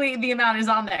specifically the amount is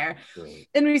on there. Right.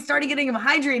 And we started getting him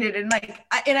hydrated. And like,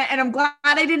 and I'm glad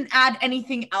I didn't add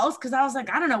anything else. Cause I was like,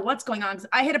 I don't know what's going on. Cause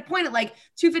I hit a point at like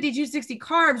 250, 260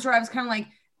 carbs where I was kind of like,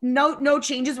 no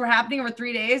changes were happening over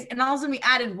 3 days. And all of a sudden we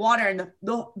added water and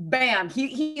the bam,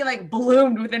 he like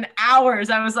bloomed within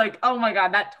hours. I was like, oh my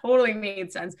God, that totally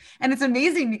made sense. And it's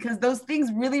amazing because those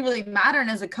things really, really matter. And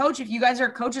as a coach, if you guys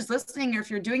are coaches listening, or if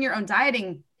you're doing your own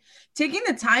dieting, taking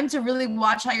the time to really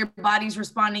watch how your body's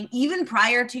responding, even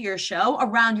prior to your show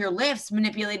around your lifts,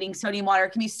 manipulating sodium water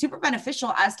can be super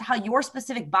beneficial as to how your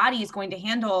specific body is going to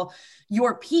handle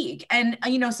your peak. And,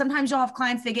 you know, sometimes you'll have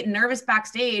clients, they get nervous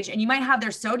backstage and you might have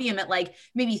their sodium at like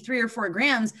maybe 3 or 4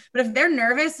 grams, but if they're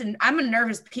nervous, and I'm a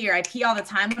nervous peer, I pee all the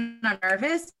time when I'm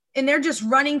nervous, and they're just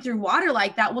running through water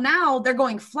like that. Well, now they're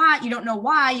going flat. You don't know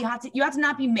why. You have to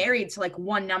not be married to like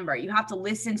one number. You have to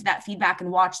listen to that feedback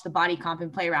and watch the body comp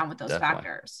and play around with those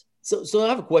factors. So I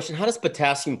have a question. How does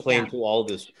potassium play into all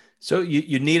this? So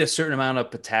you need a certain amount of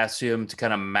potassium to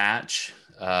kind of match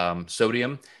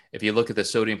sodium. If you look at the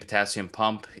sodium potassium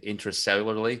pump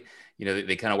intracellularly, you know,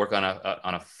 they kind of work on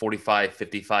a 45,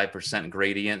 55%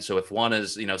 gradient. So if one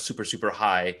is, you know, super, super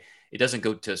high, it doesn't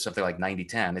go to something like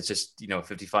 90-10. It's just, you know,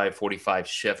 55-45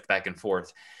 shift back and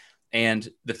forth. And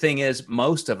the thing is,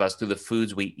 most of us, through the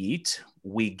foods we eat,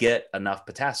 we get enough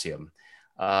potassium.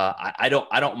 I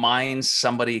don't mind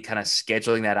somebody kind of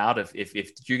scheduling that out. If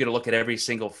you're going to look at every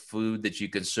single food that you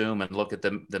consume and look at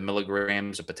the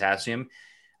milligrams of potassium,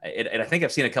 and I think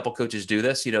I've seen a couple coaches do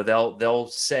this. You know, they'll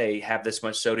say have this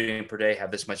much sodium per day,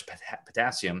 have this much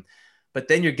potassium. But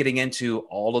then you're getting into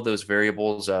all of those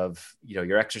variables of, you know,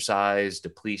 your exercise,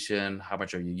 depletion, how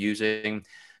much are you using?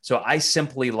 So I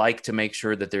simply like to make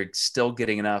sure that they're still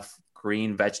getting enough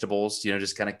green vegetables, you know,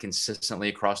 just kind of consistently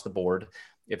across the board.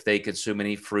 If they consume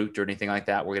any fruit or anything like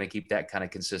that, we're going to keep that kind of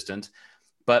consistent.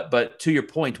 But to your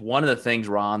point, one of the things,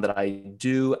 Ron, that I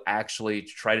do actually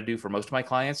try to do for most of my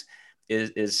clients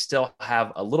is still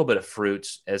have a little bit of fruit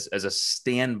as a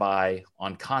standby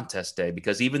on contest day.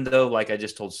 Because even though, like I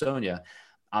just told Sonia,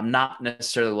 I'm not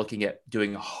necessarily looking at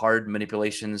doing hard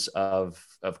manipulations of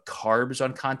carbs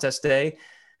on contest day,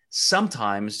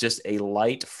 sometimes just a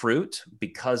light fruit,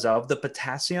 because of the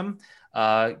potassium,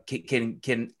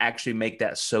 can actually make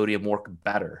that sodium work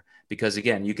better. Because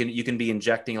again, you can be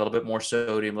injecting a little bit more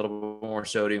sodium,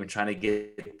 and trying to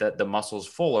get the muscles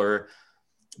fuller.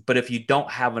 But if you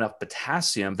don't have enough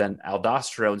potassium, then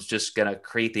aldosterone is just going to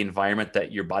create the environment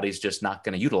that your body's just not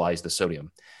going to utilize the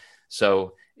sodium.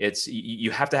 So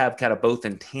you have to have kind of both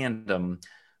in tandem.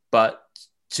 But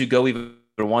to go even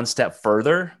one step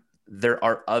further, there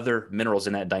are other minerals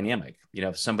in that dynamic. You know,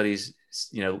 if somebody's,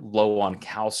 you know, low on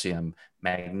calcium,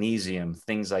 magnesium,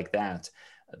 things like that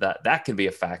can be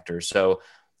a factor. So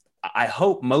I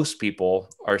hope most people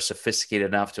are sophisticated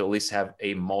enough to at least have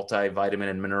a multivitamin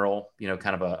and mineral, you know,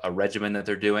 kind of a regimen that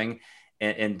they're doing.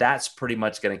 And that's pretty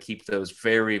much going to keep those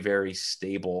very, very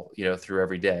stable, you know, through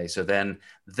every day. So then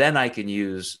I can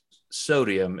use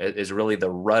sodium as really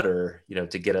the rudder, you know,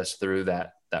 to get us through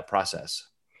that process.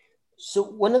 So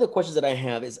one of the questions that I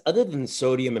have is, other than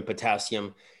sodium and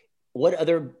potassium, what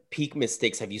other peak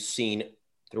mistakes have you seen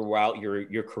throughout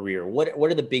your career? What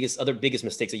are the biggest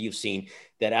mistakes that you've seen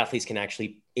that athletes can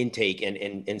actually intake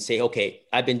and say, okay,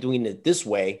 I've been doing it this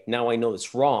way, now I know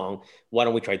it's wrong, why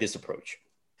don't we try this approach?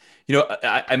 You know,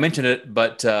 I mentioned it,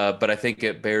 but I think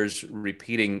it bears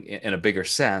repeating in a bigger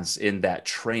sense in that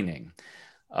training.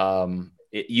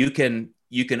 You can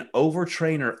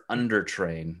overtrain or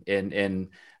undertrain, and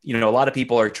you know, a lot of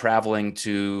people are traveling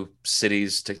to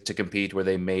cities to compete where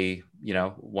they may, you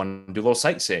know, want to do a little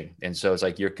sightseeing. And so it's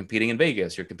like, you're competing in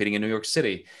Vegas, you're competing in New York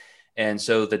City. And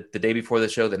so the day before the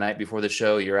show, the night before the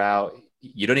show, you're out,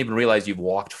 you don't even realize you've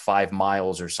walked 5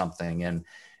 miles or something.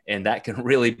 And that can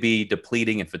really be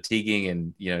depleting and fatiguing.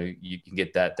 And, you know, you can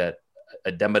get that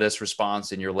edematous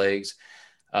response in your legs.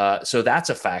 So that's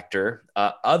a factor.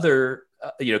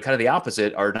 You know, kind of the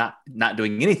opposite are not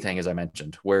doing anything, as I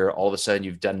mentioned, where all of a sudden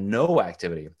you've done no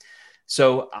activity.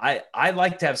 So I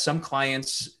like to have some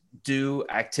clients do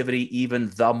activity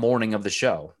even the morning of the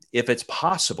show, if it's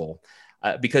possible,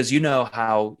 because you know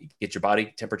how you get your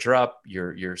body temperature up,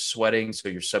 you're sweating, so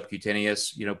your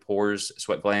subcutaneous, you know, pores,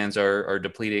 sweat glands are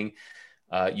depleting.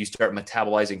 You start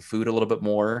metabolizing food a little bit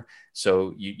more,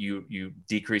 so you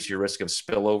decrease your risk of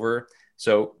spillover.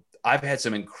 So I've had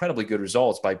some incredibly good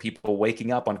results by people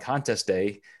waking up on contest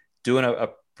day, doing a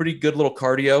pretty good little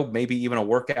cardio, maybe even a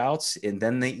workout, and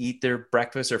then they eat their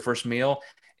breakfast or first meal,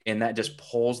 and that just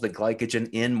pulls the glycogen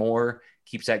in more,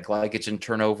 keeps that glycogen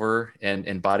turnover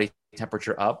and body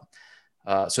temperature up.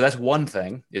 So that's one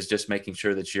thing, is just making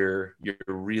sure that you're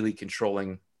really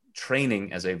controlling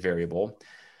training as a variable.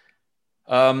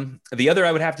 The other,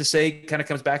 I would have to say, kind of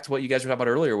comes back to what you guys were talking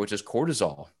about earlier, which is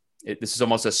cortisol. This is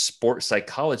almost a sport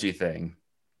psychology thing,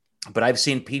 but I've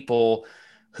seen people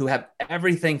who have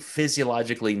everything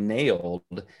physiologically nailed.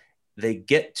 They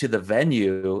get to the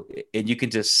venue and you can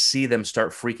just see them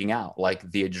start freaking out, like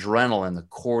the adrenaline, the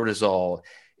cortisol,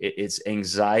 it's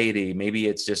anxiety. Maybe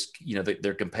it's just,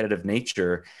 their competitive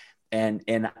nature. And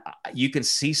you can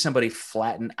see somebody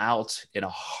flatten out in a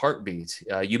heartbeat.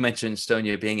 You mentioned,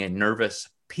 Sonia, being a nervous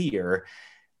peer.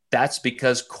 That's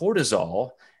because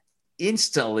cortisol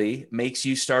instantly makes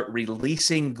you start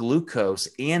releasing glucose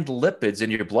and lipids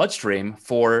in your bloodstream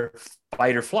for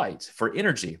fight or flight, for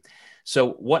energy.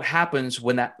 So what happens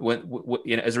when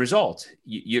as a result,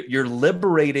 you're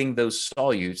liberating those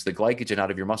solutes, the glycogen,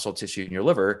 out of your muscle tissue in your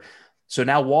liver. So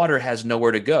now water has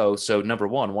nowhere to go. So number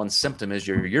one symptom is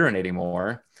you're urinating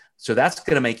more. So that's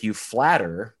going to make you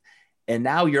flatter. And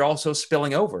now you're also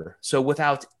spilling over. So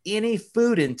without any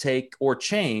food intake or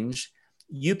change,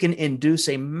 you can induce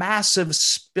a massive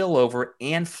spillover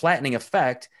and flattening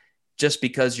effect just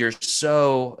because you're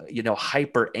so,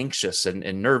 hyper anxious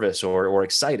and nervous or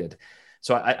excited.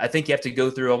 So I think you have to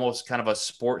go through almost kind of a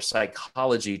sport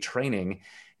psychology training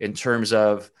in terms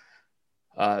of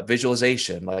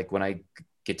visualization. Like, when I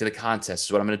get to the contest, this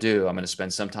is what I'm going to do. I'm going to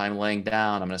spend some time laying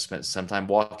down. I'm going to spend some time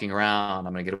walking around.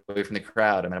 I'm going to get away from the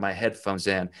crowd. I'm going to have my headphones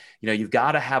in. You've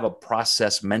got to have a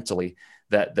process mentally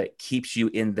that keeps you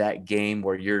in that game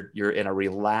where you're in a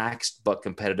relaxed but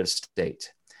competitive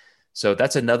state. So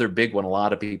that's another big one a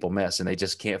lot of people miss, and they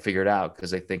just can't figure it out because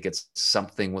they think it's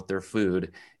something with their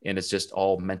food, and it's just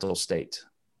all mental state.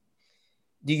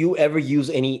 Do you ever use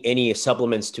any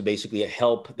supplements to basically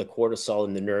help the cortisol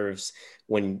in the nerves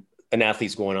when an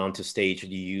athlete's going on to stage? Do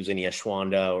you use any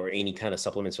ashwagandha or any kind of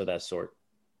supplements of that sort?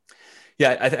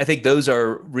 Yeah, I think those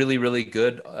are really, really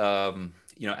good,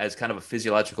 as kind of a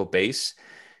physiological base.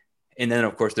 And then,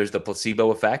 of course, there's the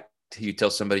placebo effect. You tell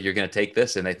somebody you're going to take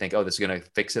this and they think, oh, this is going to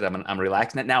fix it. I'm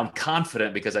relaxing. Now I'm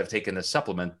confident because I've taken this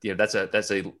supplement. That's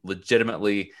a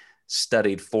legitimately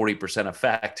studied 40%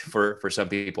 effect for some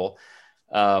people.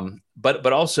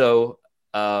 But also,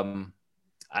 I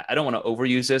don't want to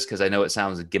overuse this because I know it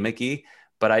sounds gimmicky,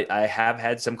 but I have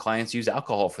had some clients use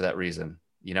alcohol for that reason.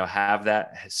 Have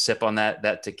that sip on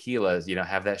that tequila,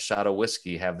 have that shot of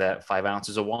whiskey, have that 5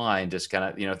 ounces of wine, just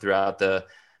kind of, throughout the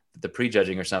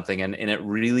prejudging or something. And it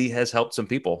really has helped some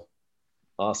people.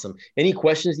 Awesome. Any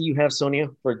questions that you have, Sonia,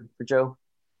 for Joe?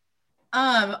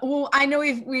 Well, I know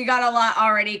we got a lot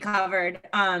already covered.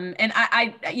 And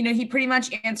I he pretty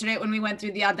much answered it when we went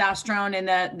through the aldosterone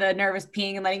and the nervous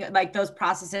peeing and letting, like, those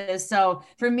processes. So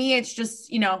for me, it's just,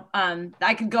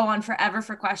 I could go on forever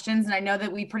for questions. And I know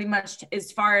that we pretty much,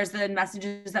 as far as the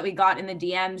messages that we got in the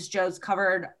DMs, Joe's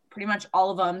covered pretty much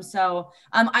all of them. So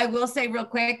I will say real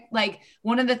quick, like,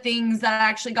 one of the things that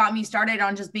actually got me started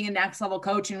on just being a next level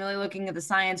coach and really looking at the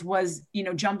science was,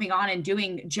 jumping on and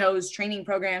doing Joe's training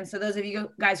program. So those of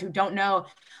you guys who don't know,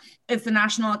 it's the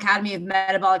National Academy of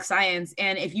Metabolic Science.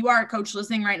 And if you are a coach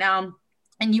listening right now,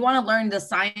 and you want to learn the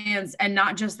science and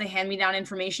not just the hand-me-down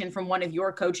information from one of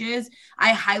your coaches,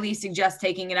 I highly suggest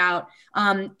taking it out.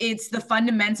 It's the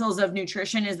fundamentals of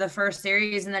nutrition is the first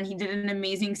series. And then he did an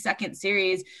amazing second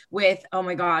series with, oh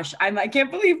my gosh, I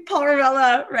can't believe Paul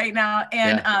Ravella right now.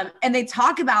 And, and they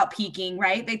talk about peaking,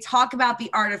 right? They talk about the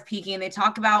art of peaking. They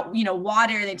talk about,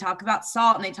 water, they talk about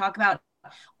salt, and they talk about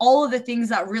all of the things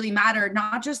that really matter,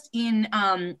 not just in,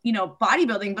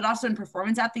 bodybuilding, but also in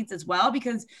performance athletes as well.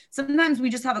 Because sometimes we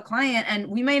just have a client and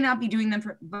we may not be doing them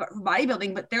for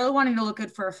bodybuilding, but they're wanting to look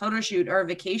good for a photo shoot or a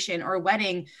vacation or a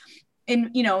wedding. And,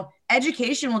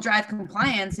 education will drive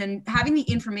compliance, and having the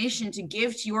information to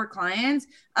give to your clients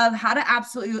of how to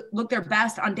absolutely look their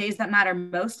best on days that matter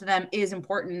most to them is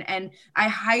important. And I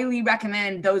highly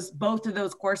recommend both of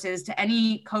those courses to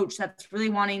any coach that's really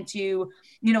wanting to,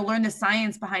 learn the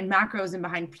science behind macros and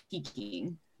behind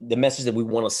peaking. The message that we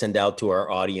want to send out to our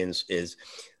audience is,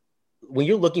 when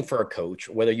you're looking for a coach,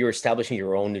 whether you're establishing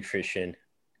your own nutrition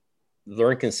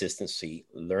learn consistency,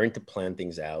 learn to plan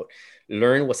things out,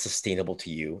 learn what's sustainable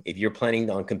to you. If you're planning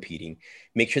on competing,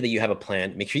 make sure that you have a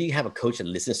plan. Make sure you have a coach that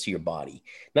listens to your body.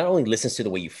 Not only listens to the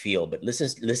way you feel, but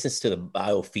listens to the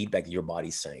biofeedback that your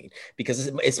body's saying, because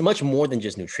it's much more than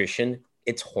just nutrition.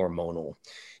 It's hormonal.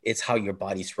 It's how your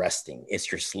body's resting.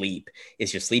 It's your sleep.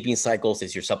 It's your sleeping cycles.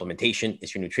 It's your supplementation.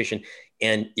 It's your nutrition.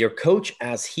 And your coach,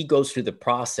 as he goes through the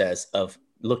process of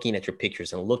looking at your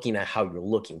pictures and looking at how you're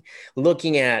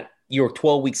looking at your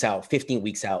 12 weeks out, 15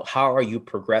 weeks out, how are you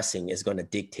progressing is going to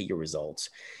dictate your results.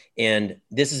 And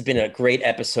this has been a great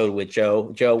episode with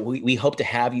Joe. Joe, we hope to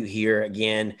have you here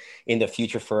again in the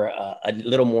future for a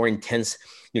little more intense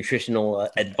nutritional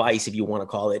advice, if you want to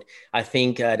call it. I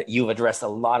think you've addressed a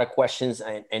lot of questions,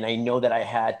 and I know that I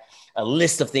had a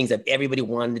list of things that everybody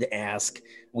wanted to ask.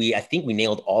 I think we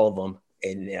nailed all of them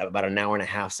in about an hour and a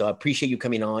half. So I appreciate you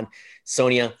coming on.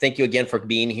 Sonia, thank you again for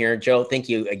being here. Joe, thank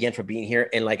you again for being here.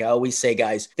 And like I always say,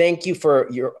 guys, thank you for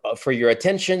your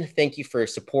attention. Thank you for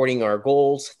supporting our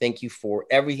goals. Thank you for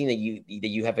everything that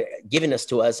you have given us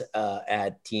to us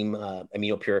at Team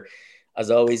Amino Pure.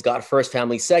 As always, God first,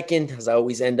 family second, as I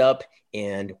always end up,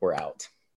 and we're out.